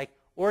way, like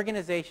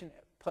organization,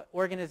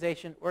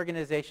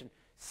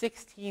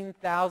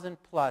 16,000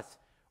 plus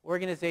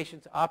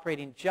organizations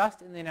operating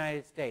just in the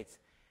United States.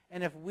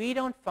 And if we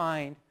don't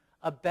find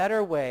a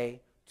better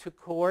way to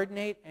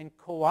coordinate and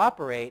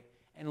cooperate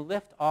and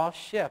lift all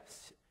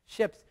ships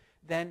ships,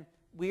 then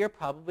we are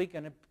probably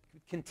going to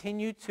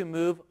continue to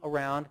move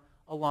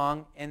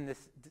along in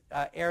this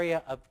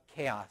area of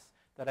chaos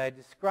that I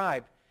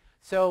described.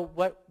 So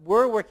what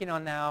we're working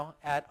on now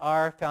at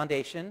our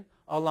foundation,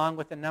 along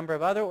with a number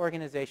of other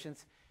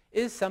organizations,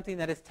 is something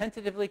that is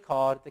tentatively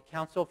called the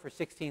Council for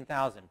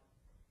 16,000.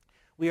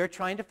 We are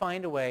trying to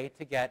find a way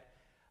to get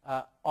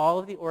all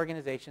of the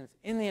organizations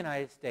in the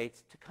United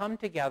States to come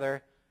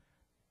together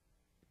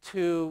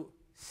to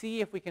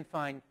see if we can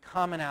find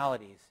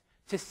commonalities,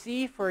 to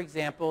see, for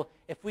example,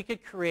 if we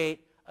could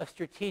create a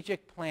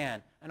strategic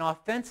plan, an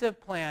offensive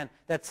plan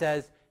that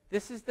says,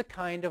 this is the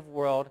kind of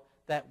world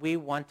that we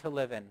want to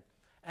live in.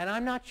 And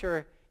I'm not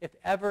sure if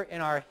ever in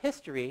our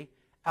history,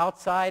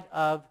 outside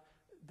of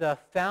the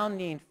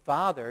founding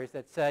fathers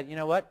that said, you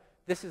know what,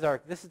 this is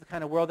the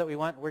kind of world that we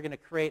want. We're going to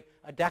create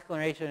a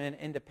Declaration of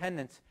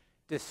Independence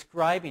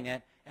describing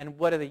it and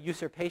what are the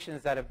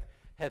usurpations that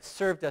have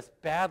served us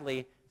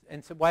badly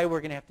and so why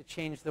we're going to have to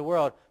change the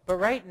world. But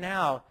right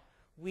now,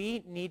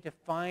 we need to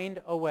find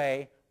a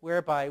way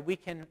whereby we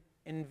can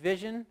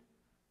envision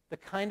the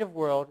kind of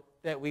world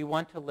that we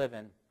want to live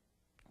in.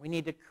 We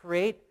need to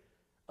create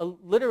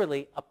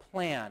literally a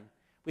plan.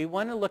 We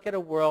want to look at a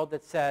world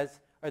that says,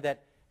 or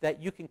that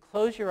you can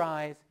close your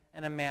eyes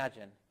and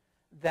imagine,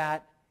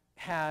 that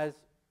has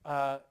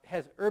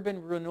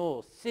urban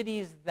renewal,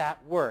 cities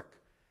that work,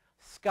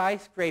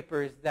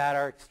 skyscrapers that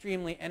are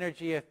extremely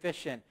energy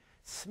efficient,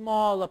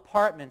 small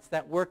apartments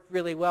that work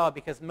really well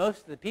because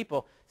most of the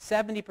people,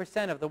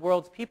 70% of the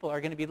world's people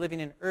are going to be living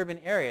in urban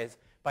areas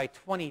by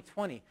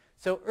 2020.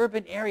 So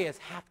urban areas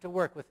have to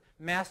work with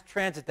mass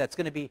transit that's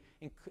going to be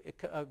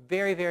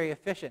very, very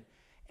efficient.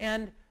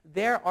 And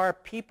there are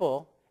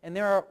people and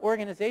there are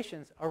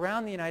organizations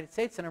around the United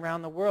States and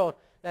around the world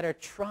that are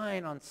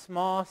trying on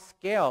small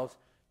scales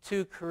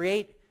to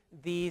create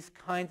these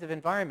kinds of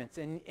environments.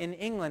 In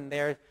England,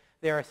 there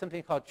are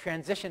something called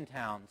transition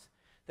towns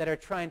that are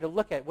trying to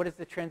look at what is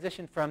the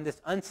transition from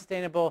this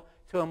unsustainable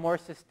to a more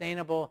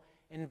sustainable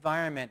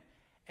environment.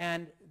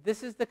 And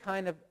this is the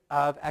kind of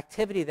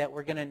activity that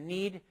we're going to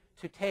need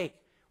to take.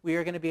 We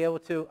are going to be able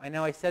to, I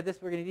know I said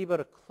this, we're going to be able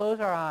to close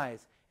our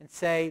eyes and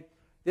say,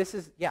 this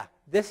is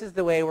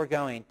the way we're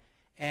going.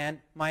 And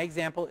my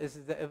example is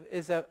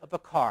of a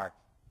car,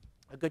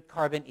 a good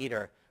carbon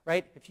eater,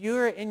 right? If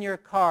you're in your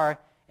car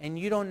and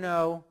you don't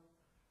know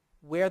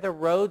where the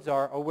roads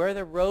are or where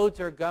the roads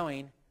are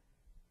going,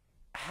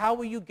 how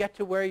will you get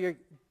to where you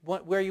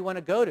want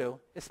to go to,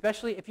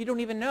 especially if you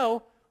don't even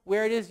know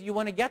where it is you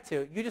want to get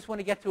to? You just want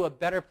to get to a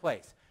better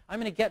place. I'm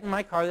going to get in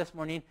my car this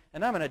morning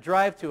and I'm going to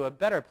drive to a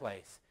better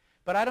place.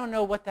 But I don't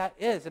know what that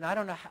is, and I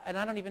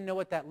don't even know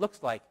what that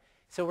looks like.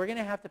 So we're going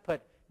to have to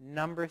put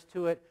numbers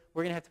to it.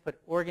 We're going to have to put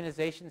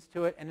organizations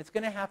to it, and it's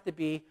going to have to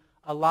be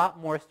a lot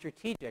more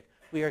strategic.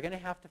 We are going to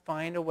have to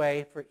find a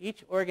way for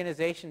each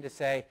organization to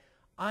say,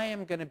 I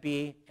am going to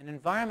be an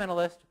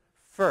environmentalist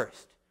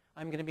first.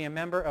 I'm going to be a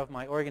member of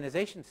my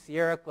organization,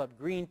 Sierra Club,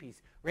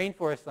 Greenpeace,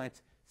 Rainforest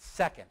Alliance,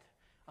 second.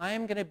 I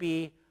am going to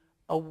be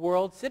a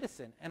world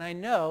citizen. And I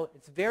know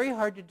it's very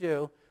hard to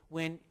do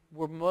when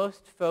we're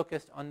most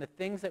focused on the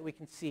things that we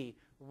can see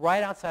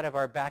right outside of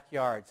our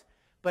backyards.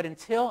 But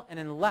until and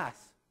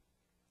unless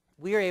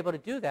we are able to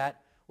do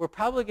that, we're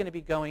probably going to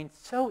be going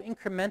so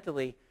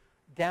incrementally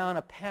down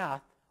a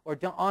path or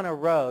on a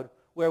road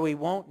where we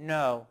won't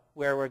know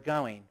where we're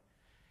going.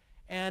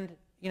 And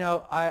you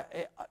know,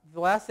 the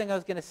last thing I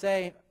was going to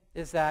say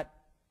is that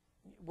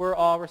we're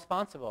all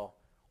responsible.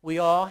 We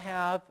all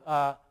have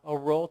a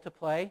role to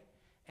play.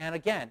 And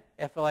again,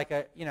 if like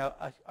a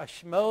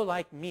schmo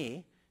like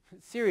me,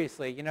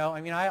 seriously, you know,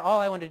 I mean, all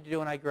I wanted to do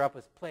when I grew up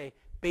was play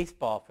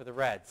baseball for the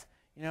Reds.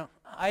 You know,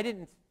 I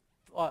didn't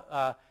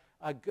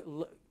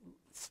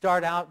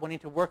start out wanting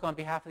to work on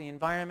behalf of the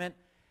environment.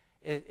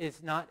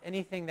 It's not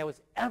anything that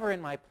was ever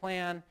in my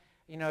plan.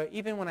 You know,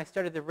 even when I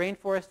started the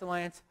Rainforest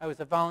Alliance, I was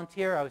a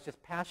volunteer. I was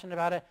just passionate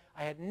about it.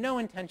 I had no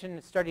intention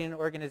of starting an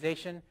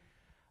organization.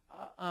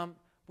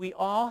 We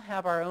all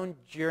have our own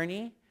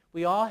journey.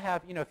 We all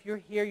have, you know, if you're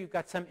here, you've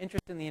got some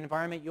interest in the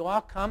environment. You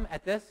all come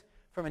at this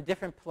from a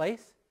different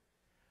place.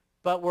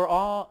 But we're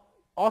all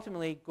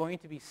ultimately going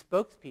to be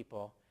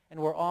spokespeople. And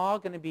we're all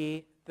going to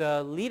be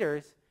the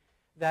leaders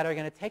that are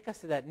going to take us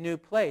to that new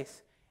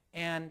place.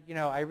 And, you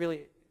know,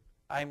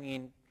 I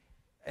mean,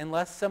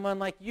 unless someone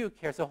like you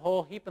cares a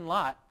whole heaping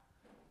lot,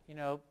 you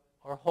know,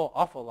 or a whole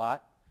awful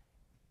lot,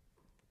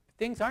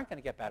 things aren't going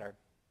to get better.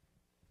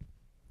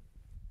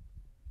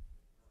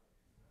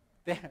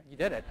 There, you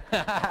did it.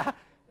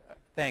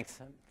 Thanks.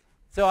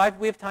 So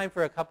we have time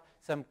for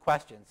some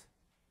questions,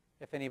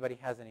 if anybody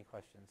has any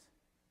questions.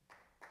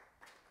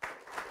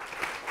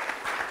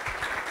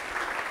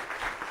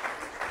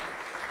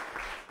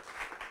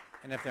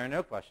 And if there are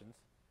no questions,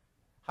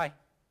 hi.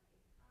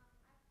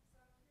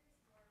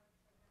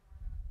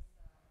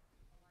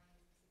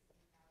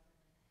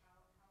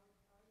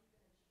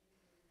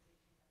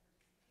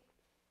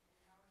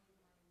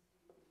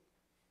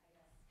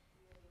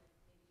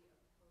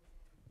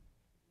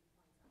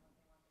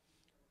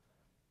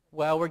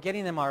 Well, we're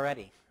getting them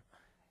already.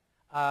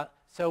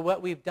 So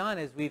what we've done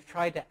is we've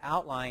tried to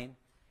outline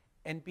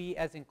and be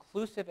as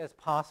inclusive as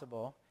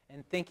possible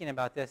in thinking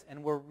about this,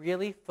 and we're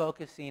really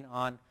focusing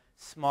on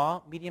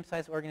small,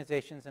 medium-sized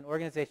organizations and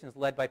organizations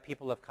led by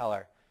people of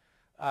color.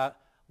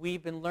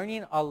 We've been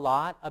learning a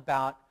lot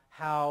about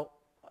how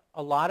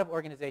a lot of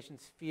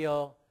organizations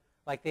feel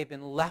like they've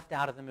been left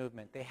out of the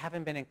movement. They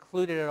haven't been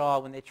included at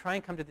all. When they try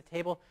and come to the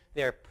table,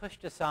 they're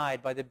pushed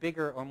aside by the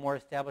bigger or more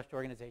established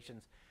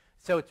organizations.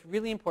 So it's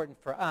really important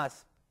for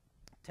us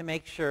to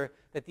make sure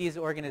that these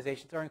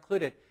organizations are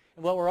included.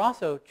 And what we're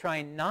also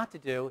trying not to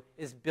do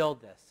is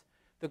build this.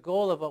 The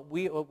goal of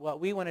what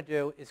we want to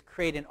do is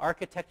create an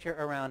architecture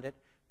around it,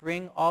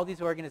 bring all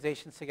these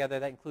organizations together.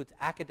 That includes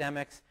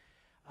academics,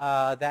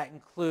 that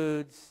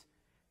includes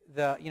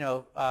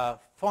the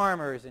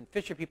farmers and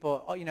fisher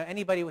people,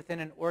 anybody within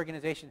an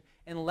organization,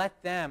 and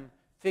let them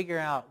figure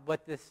out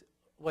what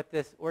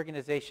this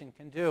organization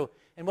can do.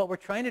 And what we're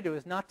trying to do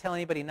is not tell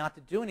anybody not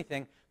to do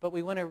anything, but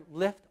we want to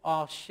lift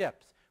all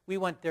ships. We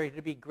want there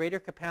to be greater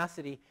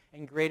capacity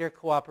and greater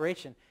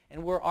cooperation.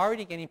 And we're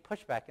already getting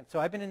pushback. And so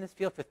I've been in this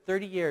field for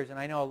 30 years, and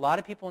I know a lot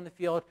of people in the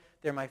field.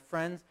 They're my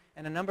friends,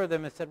 and a number of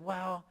them have said,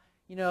 well,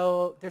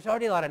 there's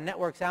already a lot of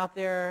networks out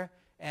there,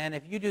 and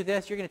if you do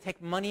this, you're going to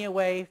take money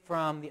away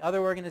from the other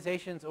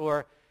organizations,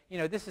 or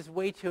this is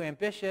way too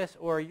ambitious,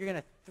 or you're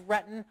going to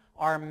threaten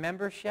our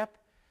membership.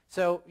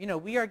 So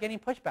we are getting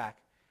pushback.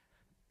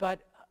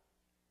 But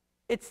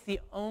it's the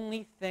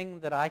only thing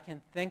that I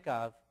can think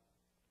of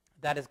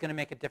that is going to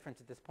make a difference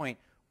at this point.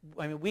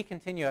 I mean, we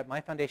continue at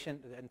my foundation,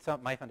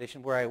 and my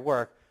foundation where I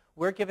work,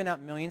 we're giving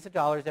out millions of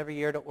dollars every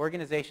year to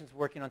organizations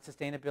working on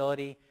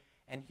sustainability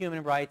and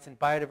human rights and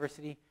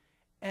biodiversity,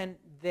 and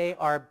they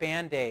are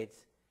Band-Aids,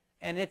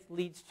 and it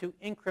leads to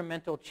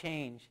incremental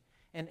change.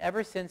 And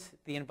ever since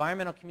the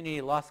environmental community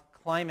lost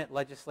climate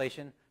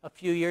legislation a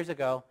few years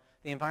ago,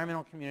 the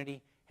environmental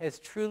community has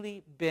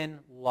truly been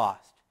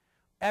lost.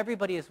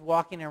 Everybody is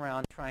walking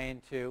around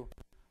trying to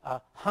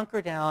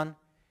hunker down,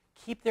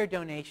 keep their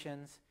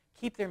donations,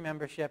 keep their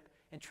membership,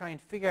 and try and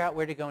figure out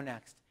where to go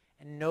next.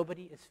 And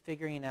nobody is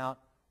figuring out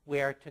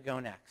where to go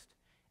next.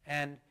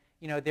 And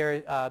Bill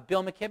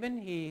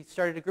McKibben, he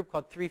started a group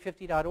called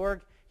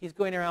 350.org. He's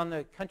going around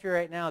the country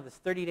right now, this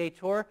 30-day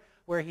tour,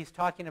 where he's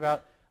talking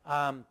about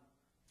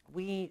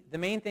the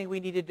main thing we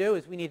need to do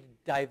is we need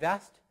to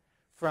divest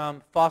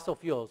from fossil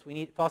fuels. We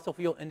need fossil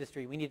fuel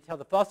industry. We need to tell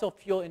the fossil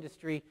fuel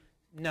industry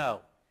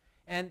no.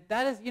 And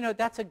that is,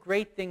 that's a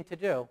great thing to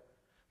do.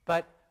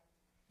 But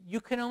you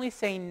can only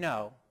say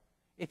no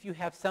if you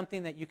have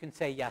something that you can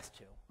say yes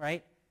to,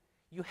 right?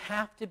 You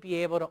have to be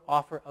able to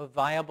offer a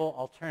viable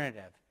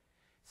alternative.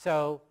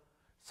 So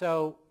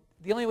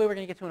the only way we're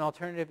going to get to an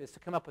alternative is to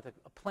come up with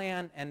a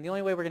plan, and the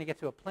only way we're going to get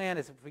to a plan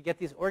is if we get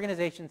these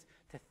organizations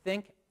to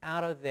think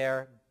out of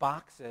their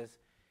boxes.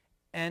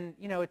 And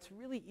it's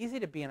really easy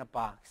to be in a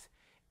box.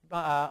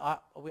 I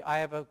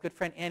have a good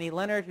friend, Annie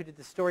Leonard, who did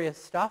the Story of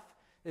Stuff,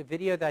 the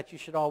video that you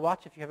should all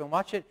watch if you haven't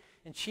watched it.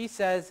 And she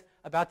says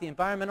about the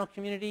environmental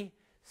community,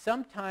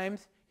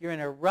 sometimes you're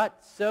in a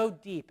rut so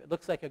deep it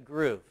looks like a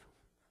groove.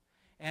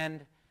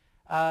 And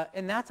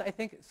that's, I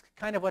think,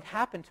 kind of what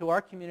happened to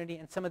our community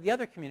and some of the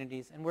other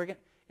communities. And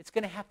it's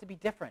going to have to be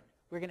different.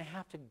 We're going to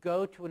have to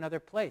go to another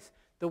place.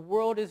 The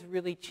world is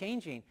really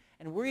changing.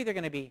 And we're either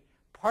going to be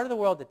part of the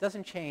world that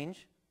doesn't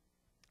change,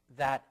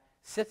 that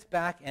sits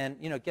back and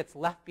gets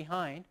left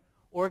behind,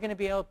 or we're going to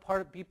be able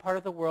to be part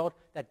of the world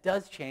that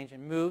does change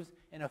and moves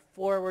in a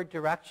forward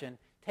direction,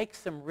 takes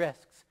some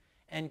risks,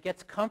 and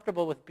gets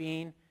comfortable with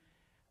being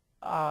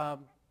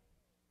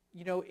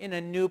in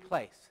a new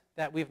place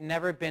that we've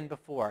never been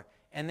before.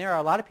 And there are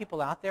a lot of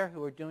people out there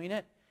who are doing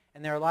it,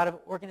 and there are a lot of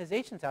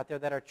organizations out there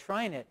that are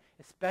trying it,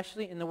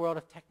 especially in the world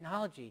of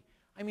technology.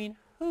 I mean,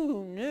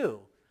 who knew?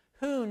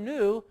 Who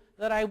knew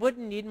that I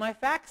wouldn't need my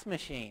fax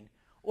machine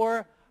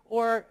or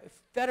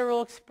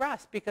Federal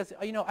Express because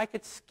I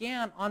could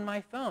scan on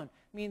my phone?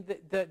 I mean,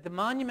 the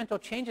monumental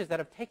changes that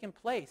have taken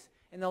place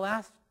in the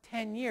last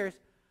 10 years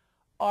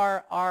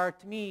are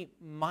to me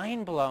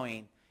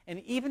mind-blowing. And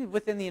even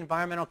within the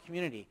environmental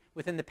community,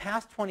 within the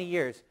past 20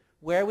 years,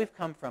 where we've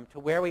come from to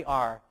where we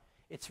are,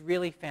 it's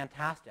really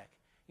fantastic.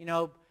 We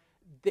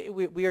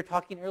were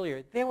talking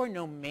earlier, there were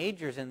no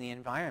majors in the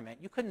environment.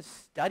 You couldn't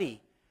study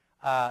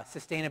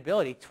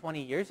sustainability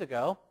 20 years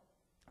ago.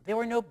 There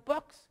were no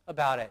books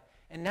about it.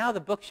 And now the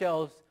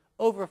bookshelves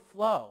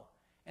overflow.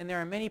 And there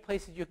are many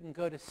places you can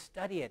go to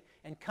study it.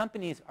 And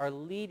companies are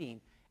leading.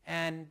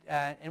 And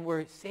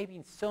we're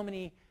saving so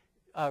many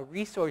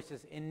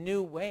resources in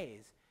new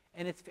ways.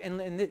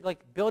 And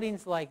like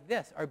buildings like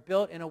this are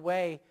built in a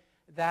way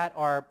that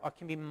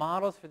can be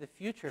models for the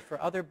future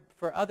for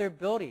other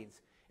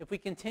buildings. If we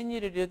continue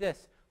to do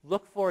this,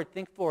 look forward,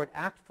 think forward,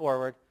 act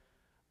forward,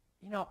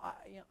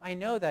 I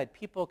know that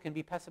people can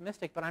be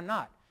pessimistic, but I'm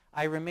not.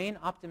 I remain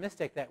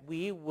optimistic that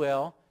we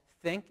will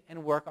think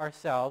and work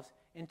ourselves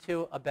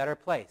into a better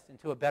place,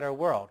 into a better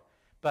world.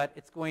 But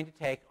it's going to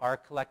take our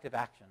collective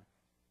action.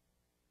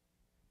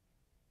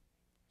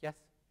 Yes?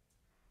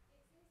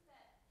 It seems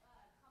that competition for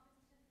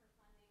funding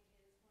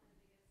is one of the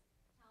biggest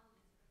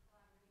challenges for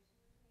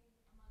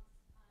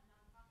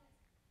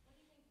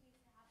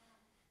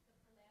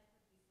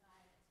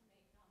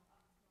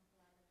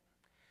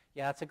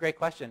Yeah, that's a great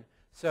question.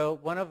 So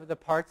one of the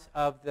parts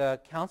of the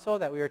council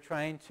that we are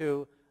trying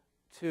to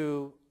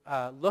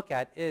look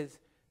at is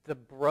the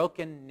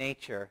broken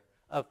nature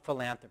of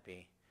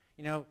philanthropy.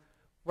 You know,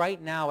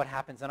 right now what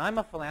happens, and I'm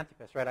a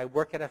philanthropist, right? I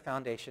work at a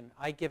foundation.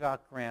 I give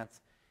out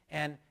grants.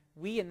 And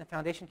we in the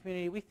foundation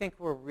community, we think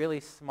we're really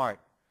smart.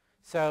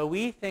 So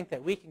we think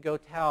that we can go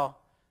tell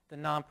the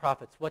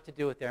nonprofits what to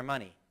do with their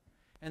money.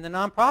 And the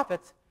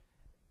nonprofits,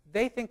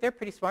 they think they're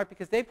pretty smart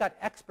because they've got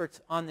experts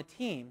on the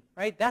team,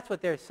 right? That's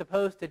what they're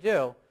supposed to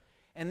do.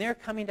 And they're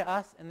coming to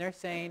us and they're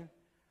saying,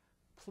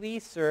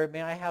 please, sir,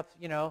 may I have,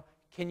 you know,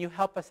 can you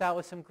help us out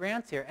with some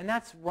grants here? And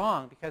that's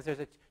wrong because there's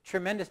a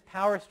tremendous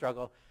power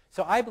struggle.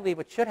 So I believe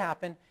what should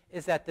happen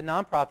is that the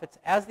nonprofits,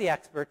 as the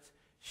experts,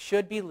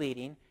 should be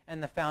leading,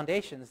 and the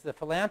foundations, the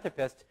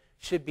philanthropists,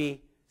 should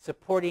be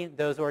supporting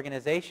those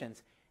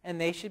organizations. And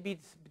they should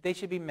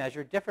be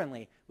measured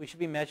differently. We should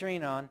be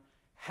measuring on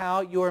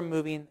how you're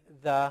moving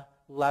the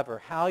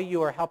lever, how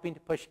you are helping to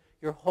push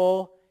your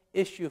whole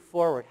issue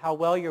forward, how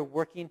well you're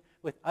working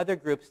with other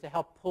groups to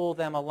help pull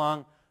them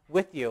along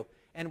with you.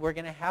 And we're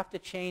going to have to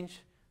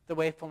change the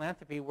way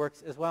philanthropy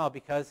works as well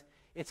because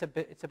it's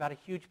about a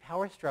huge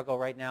power struggle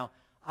right now.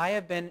 I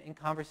have been in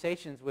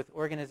conversations with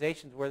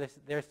organizations where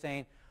they're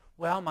saying,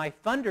 well, my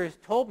funders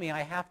told me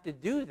I have to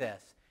do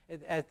this,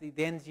 as the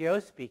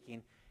NGO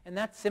speaking, and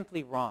that's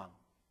simply wrong.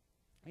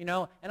 You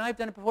know, and I've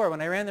done it before.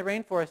 When I ran the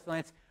Rainforest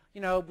Alliance,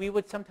 you know, we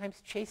would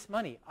sometimes chase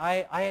money.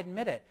 I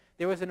admit it.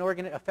 There was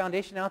a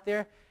foundation out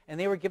there, and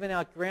they were giving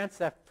out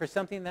grants for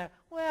something that,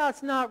 well,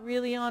 it's not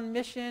really on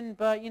mission,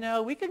 but, you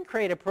know, we can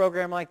create a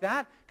program like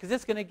that because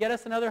it's going to get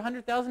us another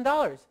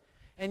 $100,000.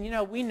 And, you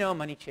know, we know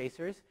money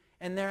chasers,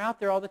 and they're out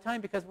there all the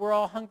time because we're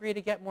all hungry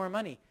to get more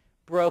money.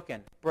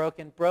 Broken,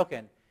 broken,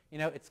 broken. You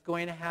know, it's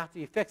going to have to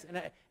be fixed.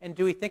 And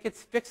do we think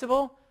it's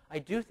fixable? I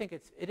do think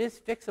it is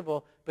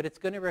fixable, but it's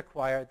going to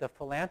require the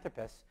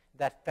philanthropists,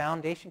 that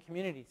foundation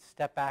community, to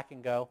step back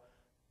and go,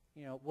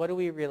 you know, what are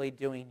we really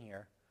doing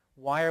here?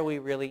 Why are we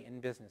really in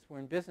business? We're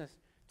in business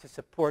to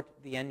support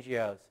the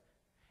NGOs.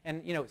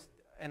 And, you know,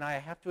 and I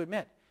have to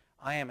admit,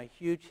 I am a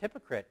huge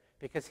hypocrite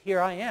because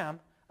here I am,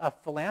 a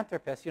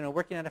philanthropist, you know,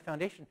 working at a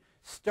foundation,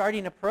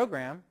 starting a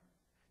program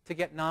to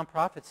get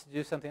nonprofits to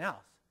do something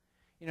else.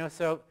 You know,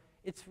 so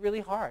it's really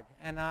hard,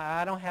 and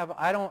I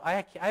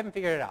haven't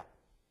figured it out.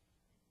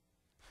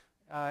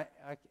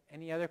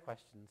 Any other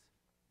questions?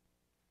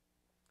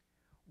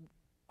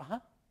 Uh-huh. I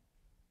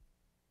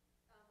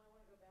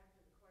want to go back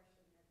to the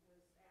question that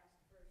was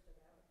asked first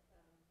about,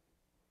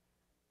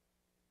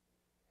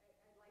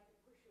 I'd like to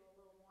push you a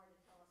little more to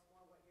tell us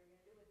more what you're going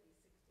to do with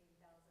these 16,000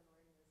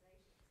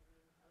 organizations. I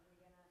mean, are we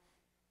going to,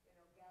 you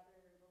know,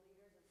 gather the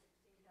leaders of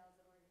 16,000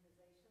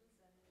 organizations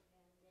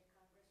and get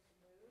Congress to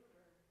move,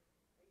 or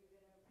are you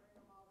going to bring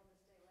them all to the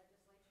state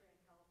legislature in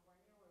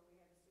California where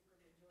we have a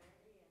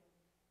supermajority and,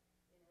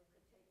 you know,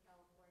 could take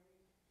California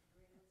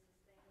green and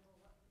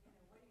sustainable?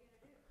 What are you going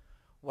to do?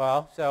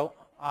 Well, so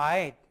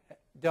I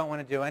don't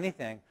want to do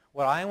anything.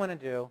 What I want to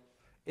do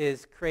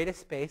is create a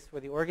space where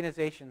the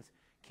organizations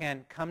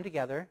can come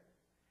together,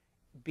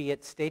 be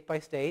it state by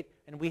state,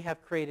 and we have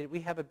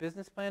a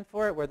business plan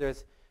for it where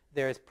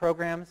there's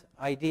programs,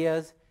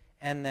 ideas,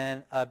 and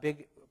then a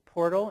big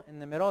portal in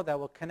the middle that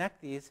will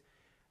connect these,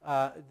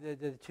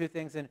 the two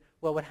things. And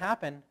what would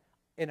happen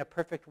in a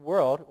perfect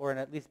world, or in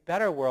at least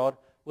better world,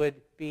 would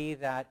be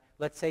that,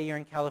 let's say you're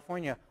in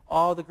California,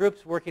 all the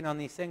groups working on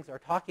these things are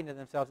talking to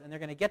themselves, and they're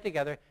going to get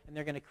together, and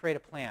they're going to create a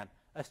plan,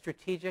 a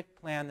strategic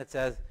plan that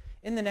says,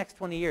 in the next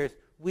 20 years,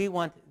 we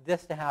want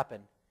this to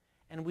happen.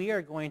 And we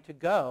are going to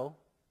go,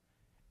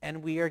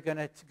 and we are going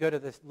to go to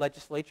the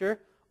legislature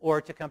or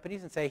to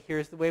companies and say,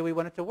 here's the way we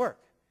want it to work.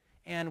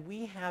 And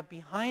we have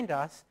behind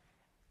us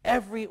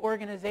every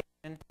organization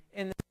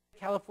in the state of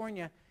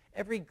California,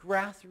 every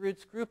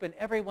grassroots group, and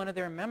every one of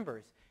their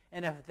members.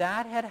 And if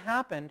that had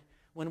happened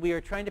when we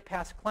were trying to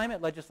pass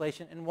climate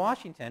legislation in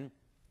Washington,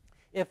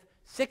 if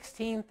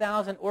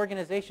 16,000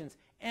 organizations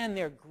and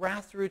their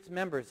grassroots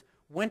members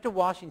went to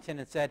Washington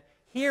and said,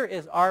 here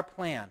is our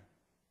plan,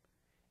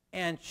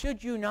 and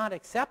should you not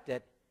accept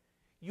it,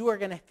 you are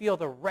going to feel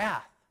the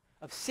wrath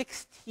of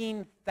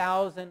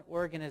 16,000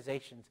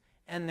 organizations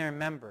and their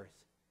members.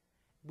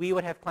 We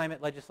would have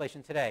climate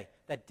legislation today.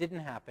 That didn't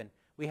happen.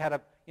 We had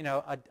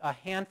a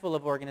handful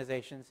of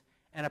organizations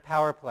and a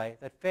power play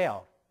that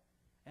failed.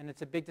 And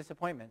it's a big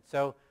disappointment.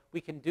 So we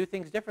can do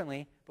things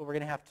differently, but we're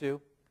going to have to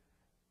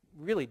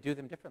really do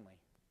them differently.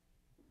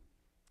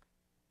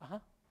 Uh-huh.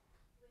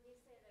 When you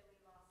say that we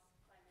lost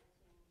climate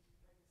change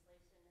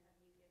legislation,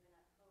 have you given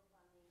up hope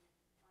on the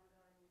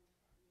ongoing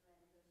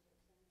UN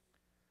negotiations?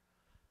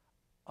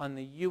 On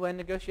the UN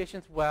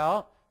negotiations?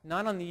 Well,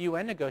 not on the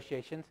UN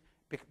negotiations,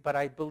 but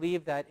I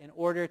believe that in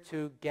order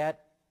to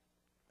get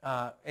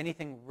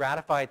anything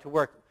ratified to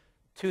work,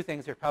 two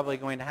things are probably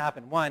going to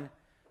happen. One,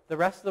 the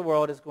rest of the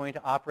world is going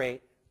to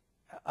operate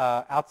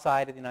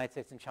outside of the United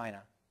States and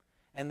China.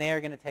 And they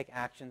are going to take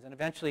actions. And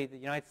eventually, the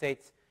United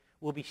States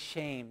will be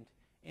shamed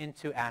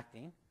into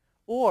acting.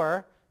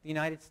 Or the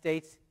United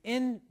States,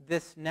 in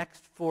this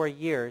next 4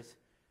 years,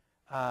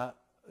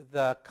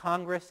 the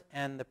Congress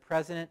and the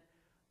President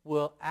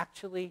will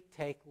actually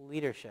take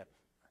leadership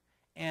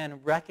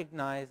and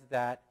recognize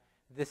that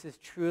this is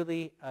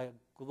truly a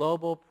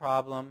global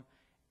problem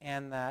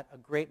and that a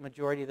great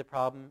majority of the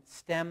problem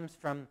stems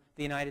from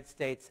the United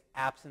States'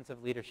 absence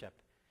of leadership.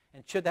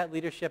 And should that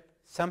leadership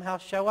somehow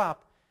show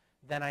up,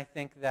 then I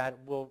think that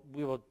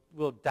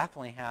we'll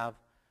definitely have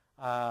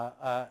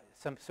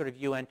some sort of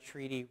UN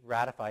treaty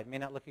ratified. It may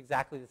not look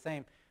exactly the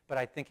same, but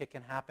I think it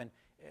can happen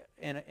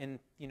in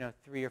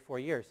 3 or 4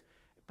 years.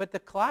 But the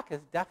clock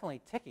is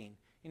definitely ticking.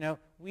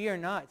 We are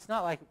not. It's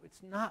not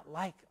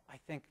like I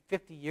think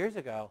 50 years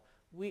ago.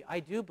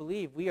 I do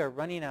believe we are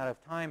running out of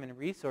time and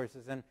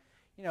resources. And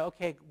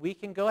okay, we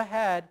can go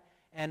ahead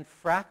and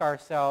frack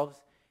ourselves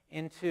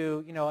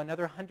into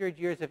another 100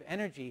 years of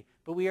energy,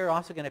 but we are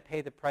also going to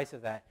pay the price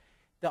of that.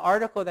 The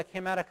article that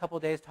came out a couple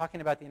days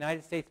talking about the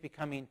United States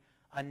becoming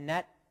a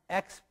net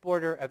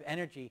exporter of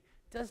energy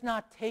does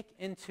not take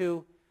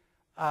into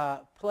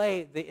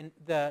play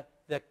the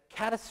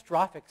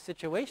catastrophic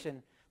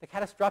situation, the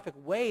catastrophic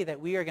way that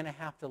we are going to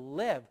have to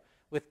live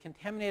with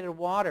contaminated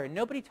water. And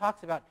nobody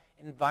talks about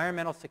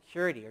environmental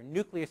security or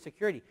nuclear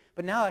security,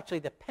 but now actually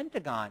the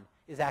Pentagon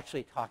is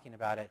actually talking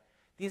about it.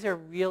 These are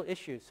real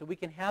issues. So we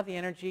can have the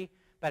energy,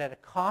 but at a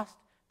cost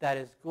that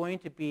is going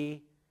to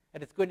be,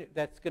 that's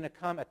going to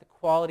come at the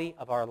quality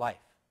of our life.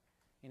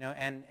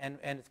 And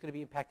it's going to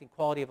be impacting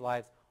quality of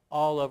lives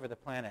all over the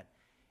planet.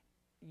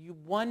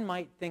 One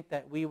might think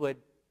that we would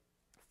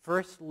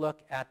first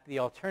look at the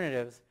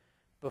alternatives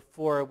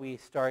before we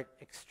start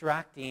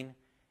extracting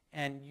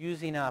and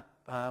using up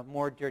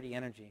more dirty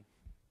energy.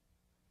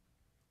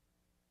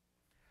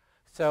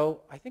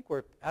 So I think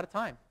we're out of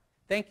time.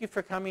 Thank you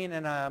for coming,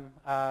 and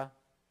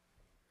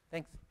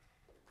thanks.